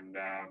person. And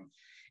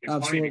it's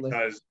Absolutely.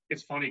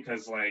 funny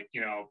because like,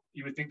 you know,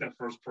 you would think that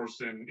first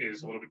person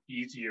is a little bit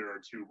easier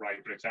to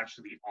write, but it's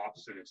actually the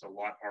opposite. It's a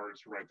lot harder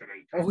to write than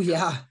a Oh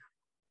yeah.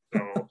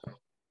 so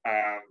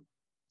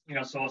you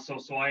know, so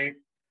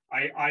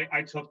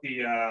I took the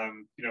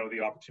you know,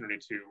 the opportunity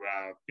to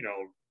you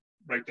know,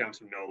 write down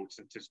some notes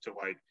and just to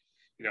like,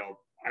 you know,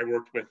 I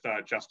worked with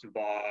Justin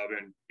Bob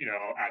and, you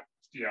know, at,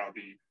 you know,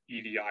 the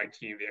EDI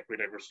team, the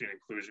Equity, Diversity, and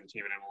Inclusion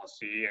team at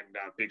MLSE, and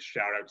big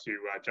shout out to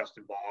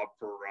Justin Bob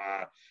for,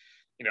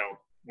 you know,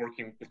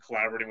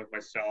 collaborating with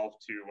myself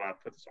to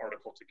put this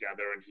article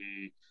together. And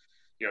he,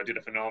 you know, did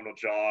a phenomenal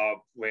job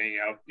laying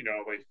out, you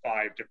know, like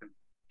 5 different,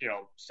 you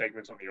know,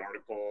 segments on the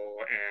article.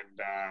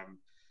 And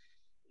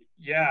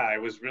yeah,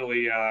 it was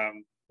really,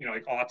 you know,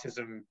 like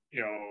autism,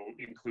 you know,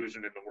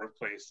 inclusion in the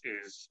workplace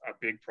is a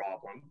big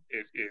problem.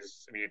 It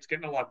is, I mean, it's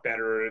getting a lot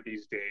better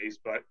these days,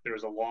 but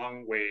there's a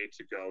long way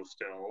to go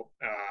still.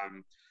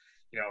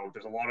 You know,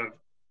 there's a lot of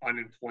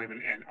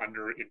unemployment and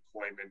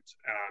underemployment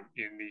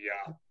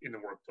in the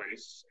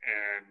workplace,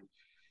 and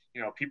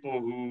you know, people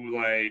who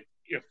like,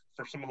 if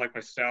for someone like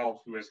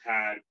myself who has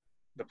had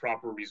the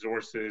proper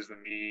resources, the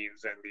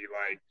means, and the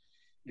like,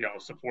 you know,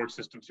 support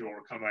system to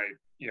overcome my,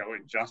 you know,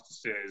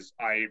 injustices,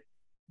 I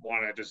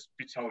want to just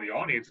tell the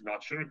audience and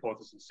not sugarcoat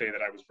this and say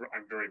that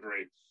I'm very,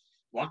 very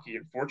lucky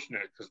and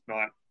fortunate, because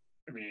not,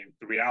 I mean,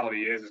 the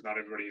reality is not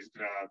everybody's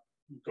gonna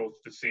go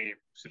through the same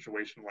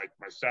situation like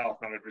myself.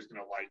 Not everybody's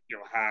gonna like, you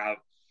know, have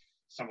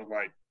someone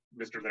like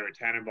Mr. Larry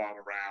Tannenbaum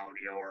around,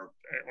 you know, or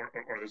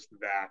this and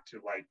that to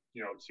like,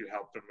 you know, to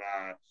help them,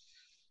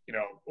 you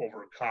know,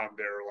 overcome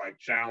their like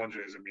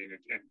challenges. I mean,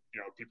 and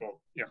you know,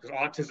 people, you know, because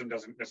autism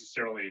doesn't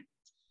necessarily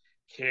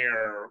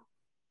care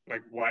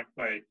like what,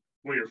 like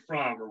where you're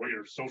from or what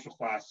your social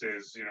class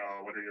is, you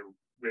know, whether you're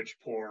rich,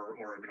 poor,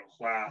 or middle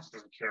class,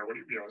 doesn't care what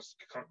you know,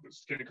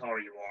 skin color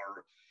you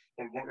are,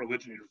 or what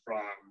religion you're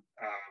from.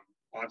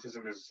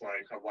 Autism is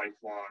like a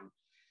lifelong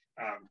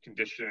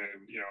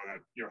condition, you know,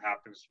 that, you know,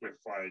 happens with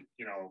like,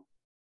 you know,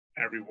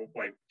 everyone,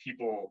 like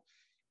people.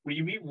 When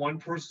you meet one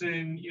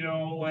person, you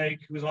know, like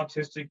who's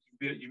autistic,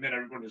 you met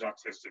everyone who's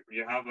autistic. When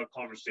you have a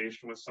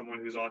conversation with someone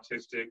who's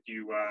autistic,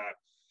 you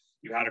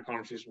had a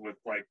conversation with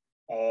like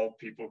all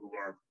people who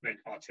are like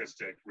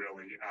autistic,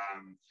 really.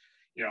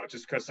 You know,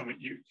 just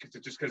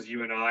because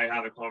you and I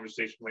have a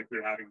conversation like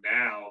we're having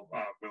now,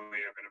 William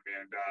and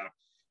Amanda,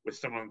 with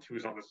someone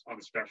who's on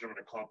the spectrum and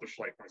accomplished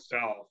like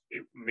myself,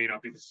 it may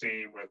not be the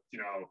same with, you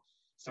know,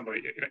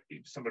 somebody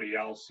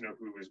else, you know,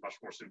 who is much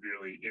more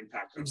severely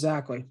impacted.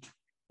 Exactly.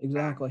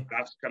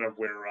 That's kind of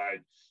where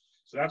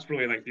so that's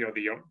really like, you know,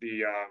 the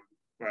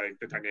like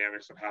the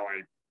dynamics of how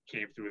I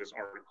came through this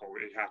article.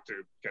 It have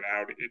to get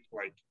out. It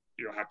like,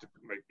 you know, have to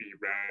like be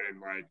read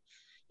and like,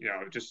 you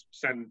know, just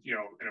send, you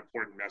know, an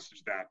important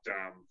message that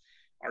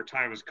our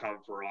time has come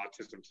for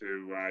autism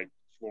to like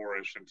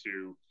flourish and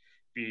to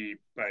be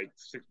like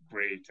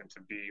great and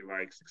to be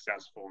like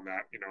successful, and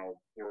that, you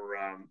know,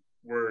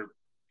 we're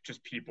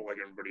just people like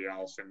everybody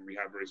else, and we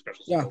have very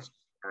special skills.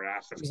 Our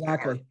assets.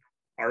 Exactly.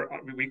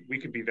 We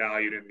could be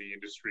valued in the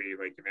industry,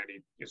 like in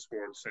any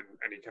sports and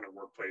any kind of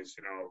workplace,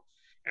 you know,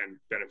 and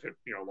benefit,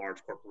 you know,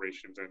 large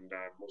corporations, and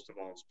most of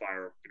all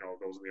inspire, you know,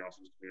 those in the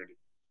autism community.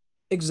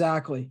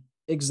 Exactly.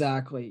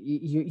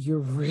 You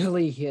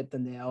really hit the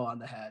nail on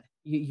the head.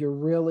 You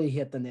really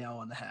hit the nail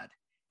on the head.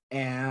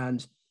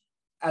 And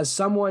as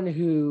someone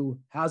who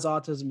has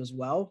autism as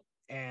well,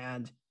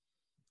 and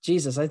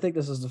Jesus, I think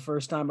this is the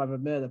first time I've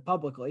admitted it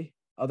publicly,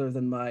 other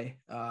than my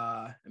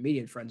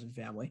immediate friends and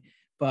family.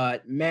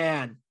 But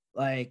man,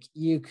 like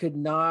you could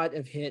not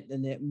have hit the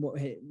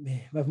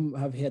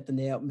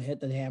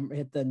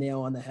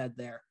nail on the head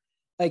there.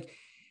 Like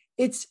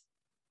it's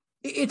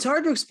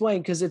hard to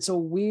explain because it's a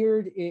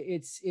weird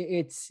it's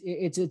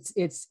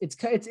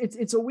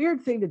a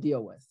weird thing to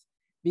deal with,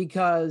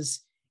 because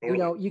you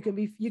know, you can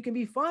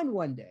be fine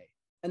one day,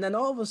 and then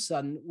all of a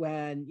sudden,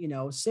 when, you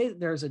know, say that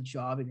there's a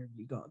job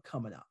interview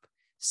coming up,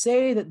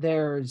 say that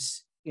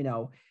there's, you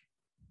know,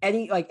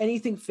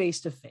 anything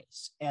face to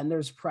face, and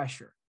there's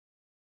pressure,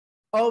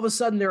 all of a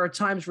sudden there are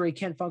times where you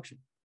can't function.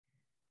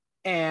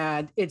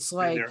 And it's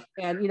like,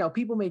 and you know,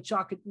 people might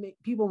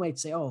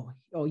say, oh,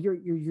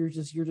 you're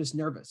just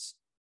nervous.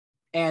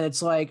 And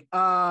it's like,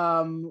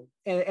 and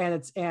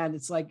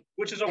it's like,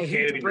 which is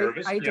okay to be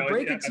nervous. I hate to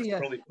break it to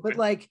you, but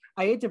like,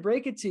 I hate to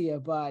break it to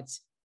you, but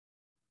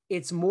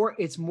it's more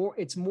than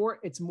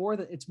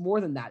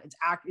that.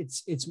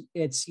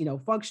 It's you know,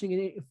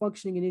 functioning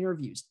in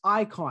interviews,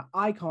 eye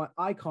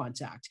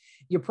contact.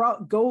 You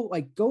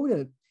go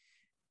to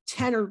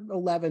 10 or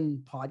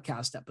 11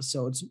 podcast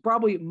episodes.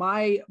 Probably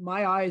my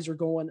eyes are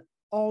going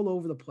all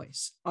over the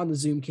place on the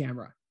Zoom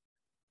camera,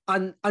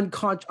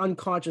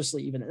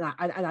 unconsciously even, and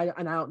I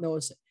don't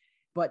notice it.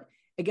 But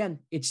again,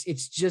 it's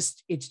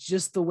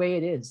just the way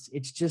it is.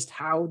 It's just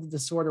how the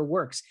disorder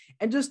works.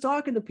 And just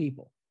talking to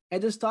people,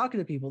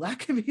 that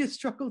can be a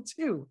struggle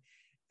too.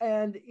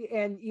 and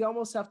you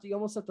almost have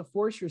to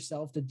force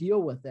yourself to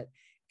deal with it,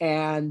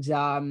 and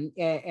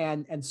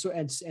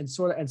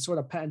sort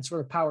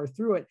of power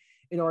through it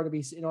in order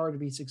to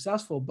be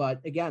successful.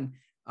 But again,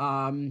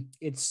 the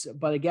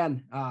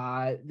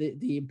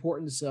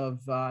importance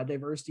of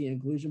diversity and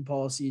inclusion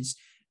policies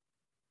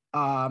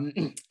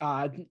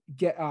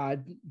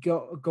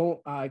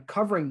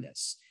covering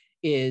this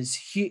is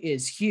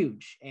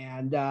huge.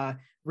 And a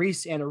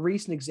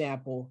recent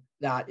example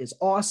that is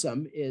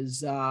awesome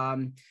is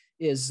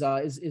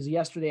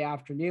yesterday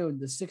afternoon,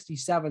 the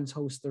 67s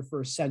host their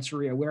first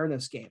sensory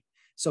awareness game.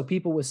 So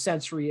people with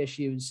sensory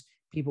issues,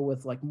 people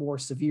with like more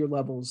severe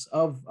levels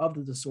of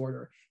the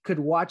disorder, could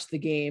watch the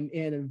game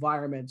in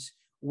environments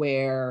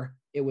where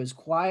it was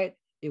quiet,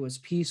 it was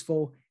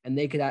peaceful, and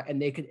they could have a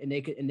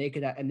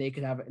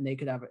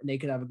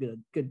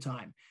good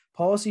time.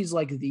 Policies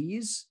like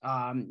these,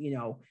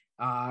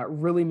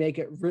 really make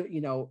it,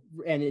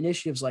 and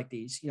initiatives like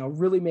these,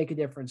 really make a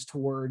difference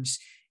towards,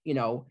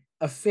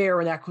 a fair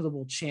and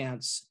equitable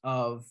chance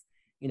of,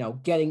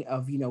 getting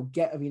a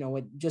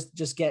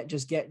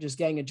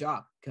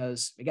job.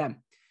 Because again,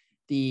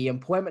 the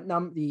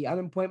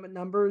unemployment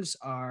numbers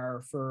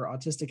are for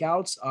autistic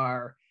outs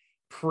are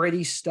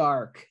pretty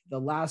stark. The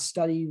last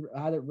study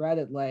I had it read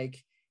at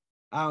like,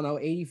 I don't know,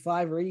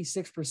 85 or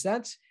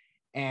 86%.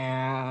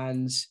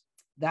 And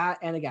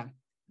again,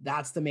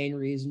 that's the main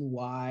reason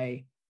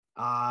why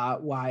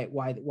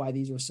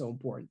these are so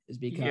important, is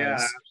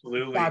because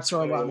that's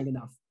are alarming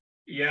enough.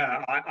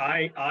 Yeah,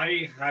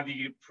 I had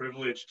the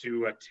privilege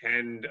to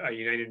attend a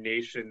United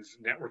Nations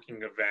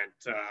networking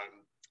event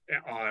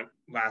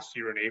last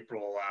year in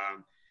April.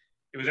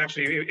 It was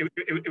actually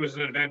it was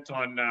an event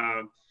on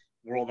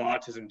World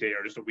Autism Day,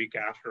 or just a week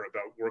after,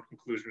 about work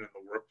inclusion in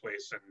the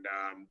workplace. And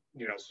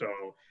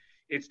so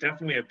it's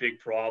definitely a big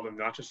problem,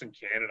 not just in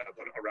Canada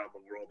but around the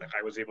world. Like,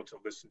 I was able to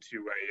listen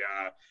to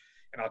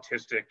an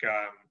autistic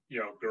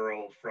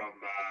girl from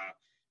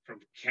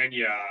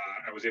Kenya.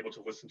 I was able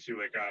to listen to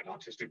like an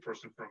autistic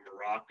person from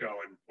Morocco,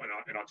 and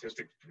an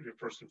autistic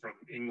person from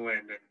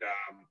England, and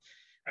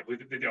I believe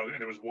that,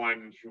 and there was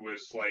one who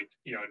was like,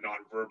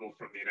 nonverbal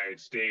from the United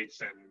States,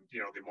 and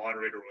the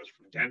moderator was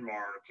from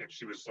Denmark, and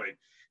she was like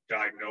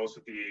diagnosed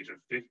at the age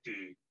of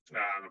 50,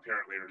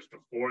 apparently, or just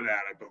before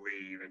that, I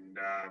believe. And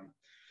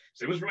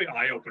so it was really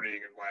eye-opening,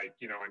 and like,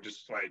 and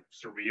just like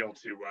surreal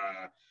to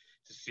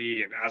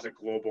see. And as a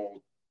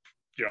global,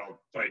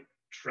 like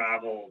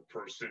travel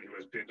person who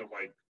has been to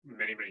like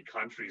many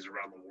countries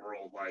around the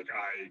world, like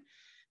I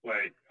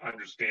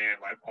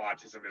understand like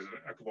autism is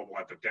a global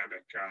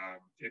epidemic.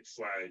 It's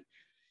like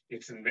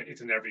it's in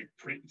every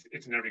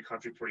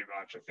country pretty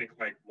much. I think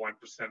like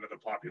 1% of the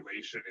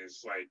population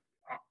is like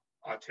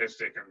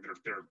autistic, and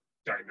they're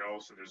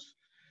diagnosed, and there's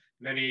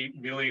many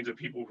millions of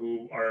people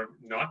who are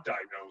not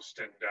diagnosed.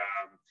 And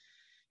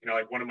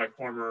like one of my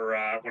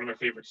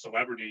favorite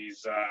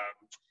celebrities,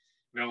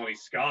 Melanie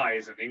Sky,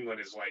 is in England,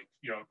 is like,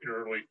 in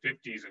her early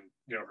 50s, and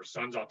her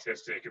son's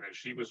autistic, and then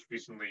she was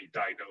recently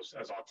diagnosed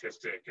as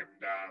autistic, and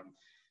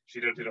she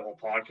did a whole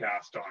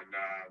podcast on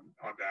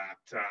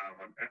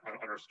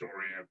her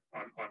story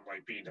on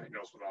like being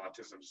diagnosed with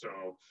autism.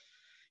 So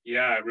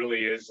yeah, it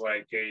really is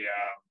like a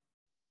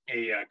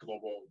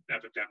global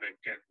epidemic,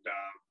 and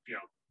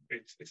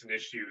it's an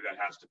issue that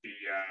has to be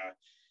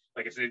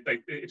it's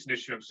an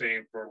issue, I'm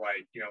saying, for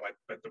like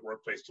the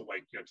workplace to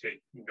like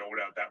take note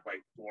of that,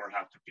 like more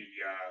have to be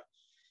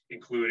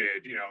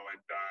included, and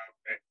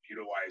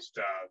utilized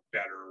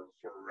better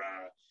for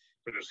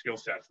their skill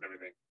sets and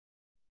everything.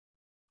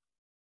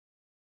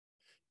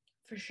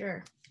 For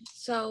sure.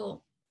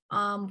 So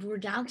we're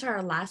down to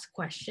our last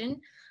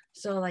question.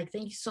 So like,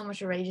 thank you so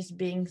much already, just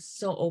being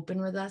so open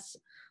with us.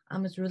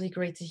 It's really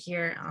great to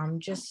hear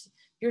just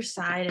your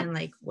side and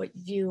like what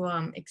you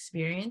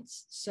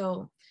experienced.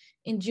 So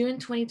in June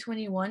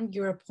 2021,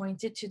 you were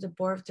appointed to the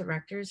board of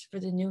directors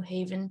for the New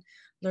Haven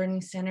Learning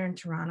Center in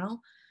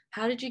Toronto.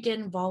 How did you get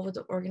involved with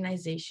the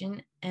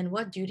organization, and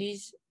what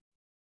duties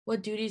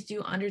do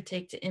you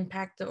undertake to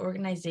impact the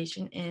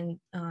organization and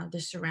the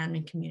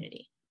surrounding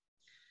community?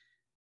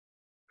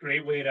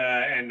 Great way to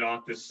end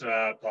off this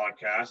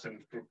podcast,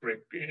 and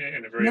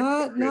in a very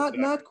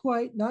not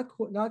quite.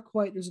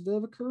 There's a bit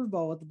of a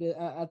curveball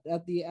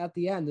at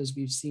the end, as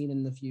we've seen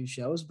in a few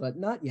shows, but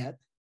not yet.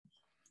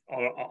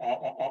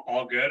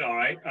 All good. All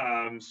right.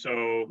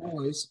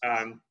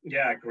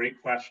 Yeah,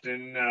 great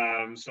question.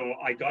 So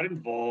I got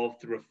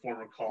involved through a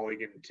former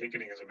colleague in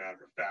ticketing, as a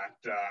matter of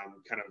fact.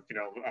 Kind of,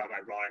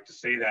 ironic to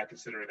say that,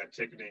 considering that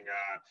ticketing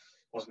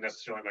wasn't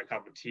necessarily my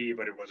cup of tea,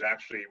 but it was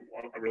actually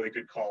a really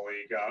good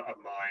colleague of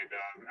mine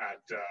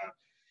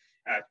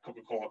at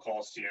Coca-Cola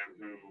Coliseum,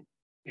 who,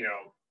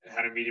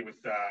 had a meeting with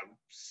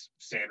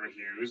Sandra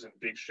Hughes, and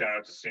big shout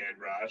out to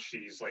Sandra.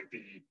 She's like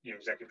the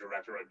executive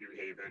director at New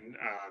Haven.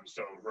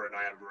 So her and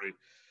I have a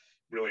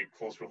really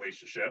close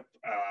relationship.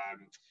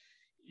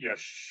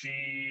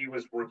 She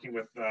was working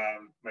with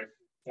my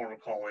former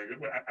colleague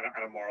at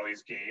a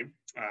Marlies game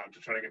to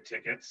try to get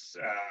tickets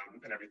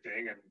and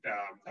everything. And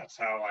that's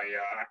how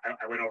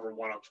I went over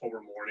one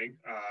October morning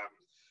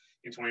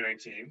in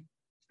 2019,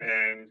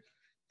 and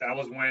that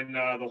was when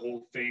the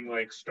whole thing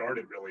like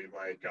started really.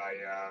 Like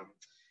I,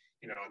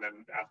 and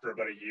then after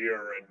about a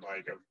year and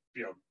like of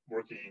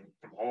working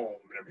from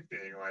home and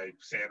everything, like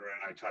Sandra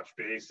and I touched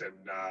base,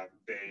 and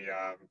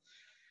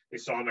they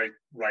saw my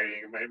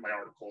writing, my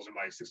articles, and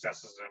my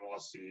successes in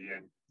MLSC,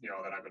 and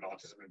that I'm an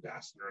autism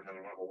ambassador and that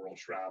I'm a world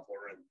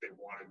traveler, and they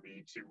wanted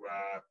me to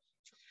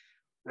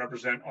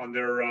represent on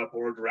their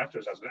board of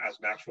directors as an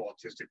actual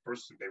autistic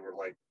person. They were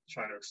like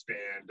trying to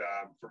expand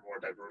for more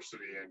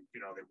diversity, and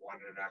they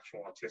wanted an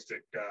actual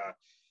autistic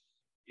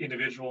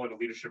individual in a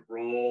leadership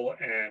role,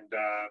 and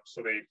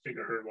so they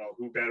figured, well,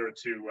 who better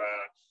to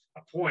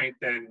appoint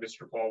than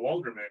Mr. Paul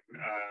Waldgerman?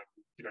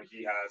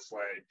 He has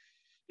like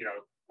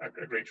a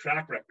great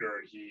track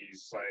record.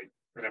 He's like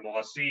an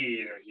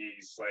MLSC.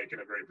 He's like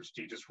in a very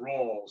prestigious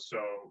role.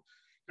 So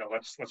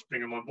let's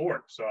bring him on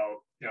board.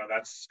 So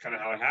that's kind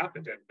of how it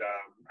happened, and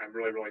I'm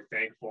really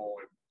thankful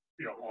and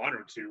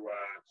honored to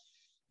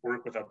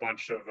work with a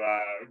bunch of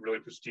really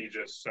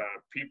prestigious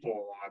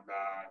people on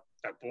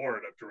that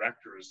board of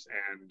directors.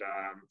 And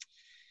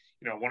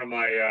one of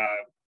my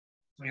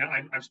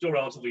I'm still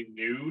relatively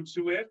new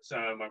to it.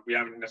 We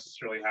haven't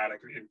necessarily had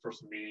like an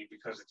in-person meeting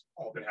because it's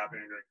all been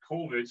happening during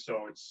COVID,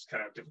 so it's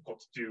kind of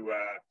difficult to do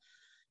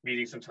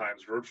meetings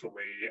sometimes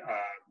virtually.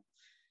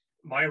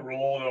 My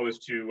role, though, is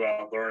to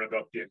learn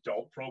about the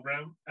adult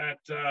program at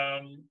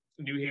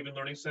New Haven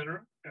Learning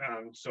Center.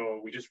 So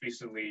we just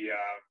recently,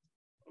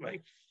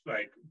 like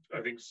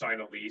I think,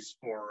 signed a lease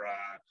for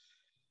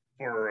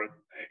a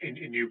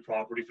new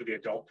property for the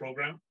adult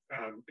program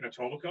in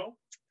Etobicoke,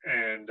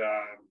 and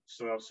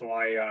so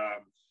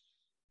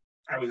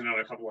I was in on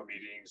a couple of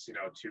meetings, to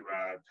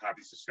have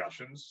these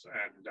discussions,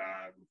 and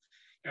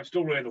I'm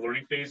still really in the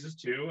learning phases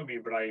too. I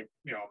mean, but my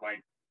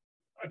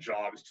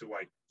job is to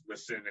like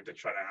listen and to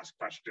try to ask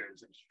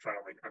questions and to try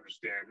to like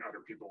understand other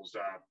people's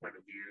point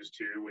of views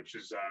too, which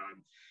is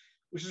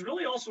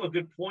really also a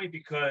good point,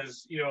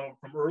 because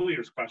from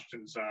earlier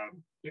questions,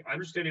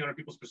 understanding other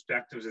people's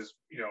perspectives is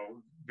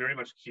very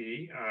much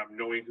key.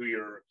 Knowing who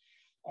your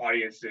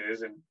audience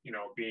is, and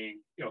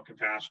being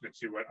compassionate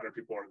to what other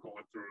people are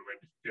going through,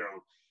 and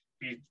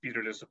be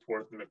there to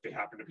support them if they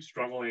happen to be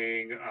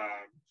struggling.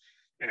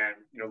 And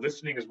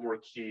listening is more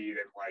key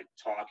than like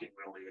talking.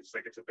 Really, it's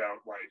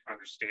about like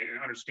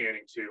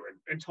understanding too,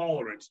 and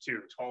tolerance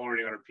too.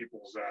 Tolerating other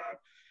people's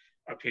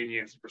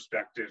opinions and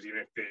perspectives,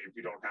 even if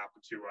you don't happen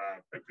to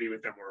agree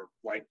with them or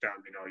like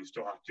them. You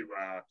still have to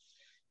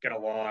get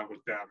along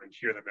with them and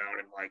hear them out,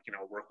 and like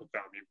work with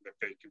them, even if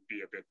they can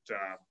be a bit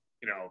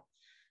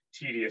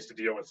tedious to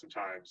deal with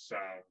sometimes.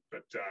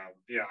 But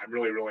I'm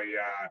really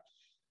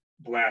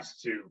blessed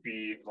to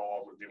be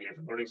involved with New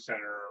Haven Learning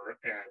Center,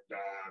 and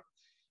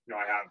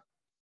I have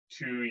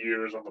 2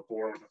 years on the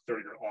board with a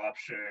third-year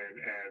option,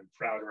 and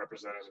proud to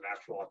represent as an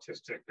actual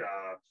autistic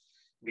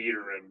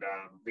leader and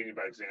leading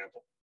by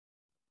example.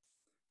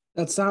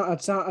 That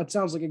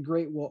sounds like a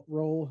great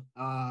role.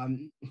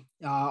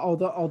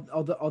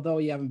 Although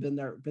you haven't been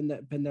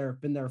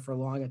there for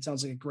long, it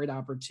sounds like a great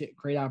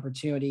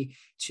opportunity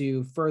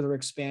to further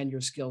expand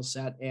your skill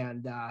set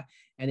and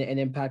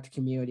impact the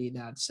community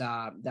that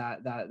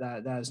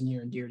is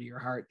near and dear to your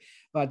heart.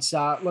 But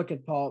look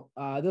at Paul.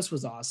 This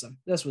was awesome.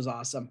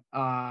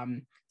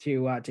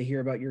 To hear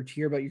about your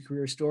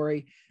career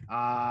story,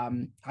 how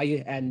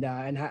you how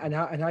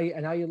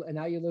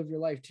you live your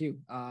life too.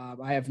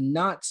 I have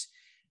not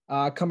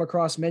come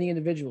across many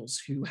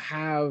individuals who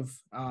have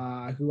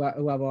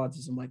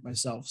autism like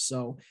myself.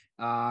 So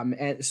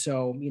having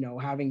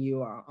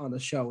you on the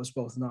show is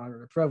both an honor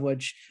and a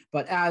privilege.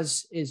 But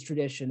as is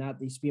tradition at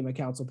the Spima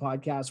Council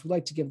podcast, we'd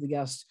like to give the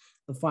guest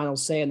the final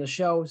say in the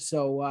show.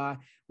 So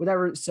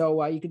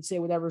you could say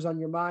whatever's on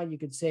your mind. You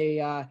could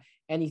say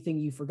anything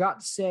you forgot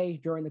to say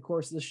during the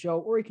course of the show,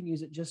 or you can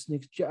use it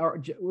or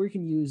you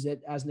can use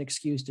it as an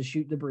excuse to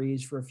shoot the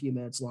breeze for a few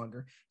minutes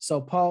longer.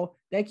 So, Paul,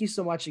 thank you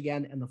so much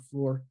again, and the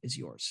floor is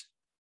yours.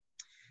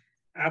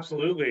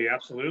 Absolutely.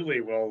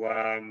 Well,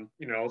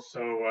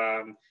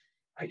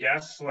 I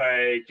guess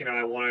I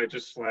want to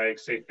just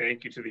say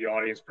thank you to the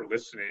audience for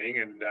listening,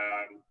 and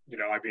I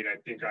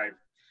think I've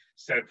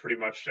said pretty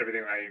much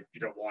everything I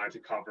wanted to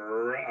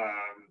cover.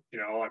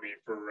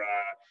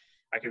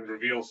 I can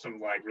reveal some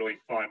really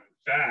fun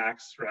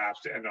facts perhaps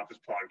to end off this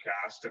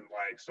podcast. And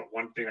so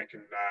one thing I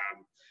can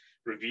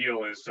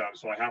reveal is,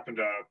 so I happen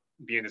to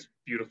be in this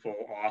beautiful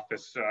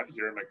office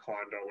here in my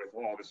condo with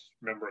all this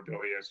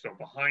memorabilia. So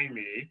behind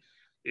me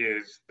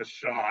is the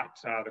shot,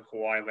 the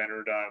Kawhi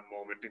Leonard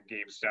moment in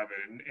Game 7.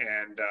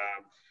 And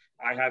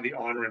I had the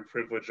honor and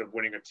privilege of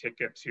winning a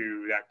ticket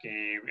to that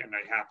game. And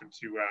I happened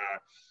to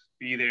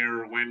be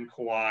there when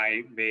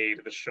Kawhi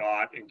made the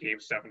shot in Game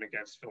 7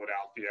 against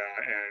Philadelphia.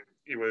 And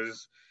it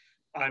was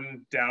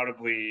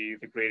undoubtedly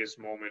the greatest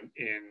moment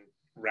in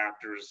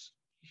Raptors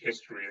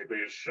history, the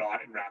greatest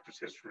shot in Raptors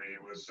history.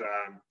 It was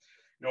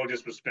no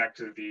disrespect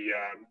to the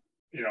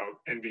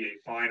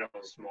NBA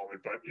Finals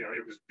moment, but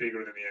it was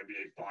bigger than the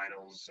NBA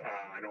Finals.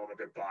 I know I'm a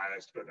bit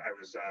biased, but I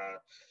was I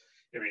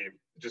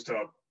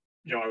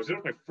was there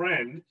with my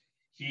friend,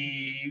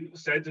 he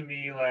said to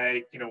me,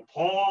 like,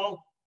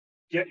 Paul,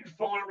 get your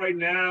phone out right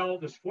now.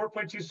 There's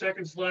 4.2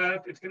 seconds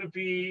left. It's going to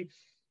be,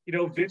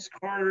 Vince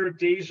Carter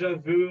deja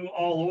vu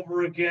all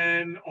over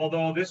again.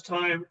 Although this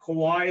time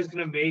Kawhi is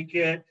going to make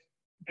it.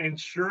 And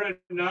sure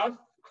enough,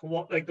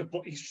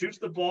 he shoots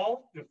the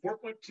ball.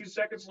 4.2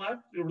 seconds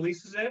left. He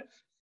releases it.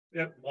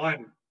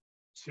 1,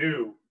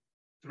 2,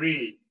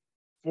 3,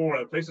 4.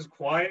 The place is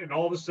quiet, and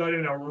all of a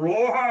sudden a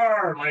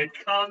roar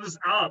comes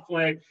up.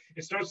 It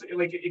starts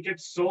it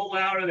gets so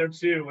loud in there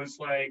too. It's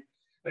like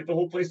the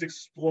whole place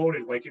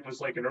exploded. It was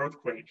like an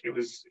earthquake. It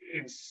was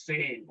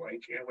insane.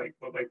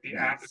 The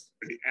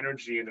atmosphere, the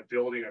energy in the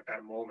building at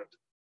that moment.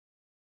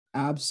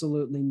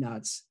 Absolutely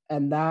nuts.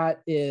 And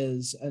that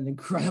is an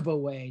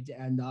incredible way to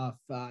end off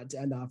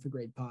a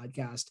great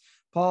podcast.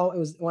 Paul, it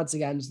was once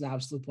again just an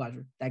absolute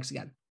pleasure. Thanks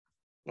again.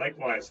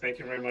 Likewise. Thank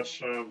you very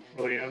much,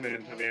 William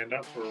and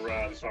Amanda, for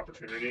this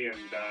opportunity, and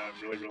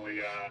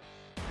really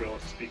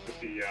thrilled to speak with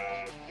the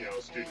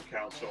student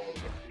council,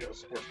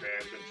 sports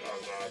management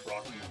of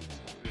Brockton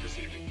this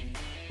evening.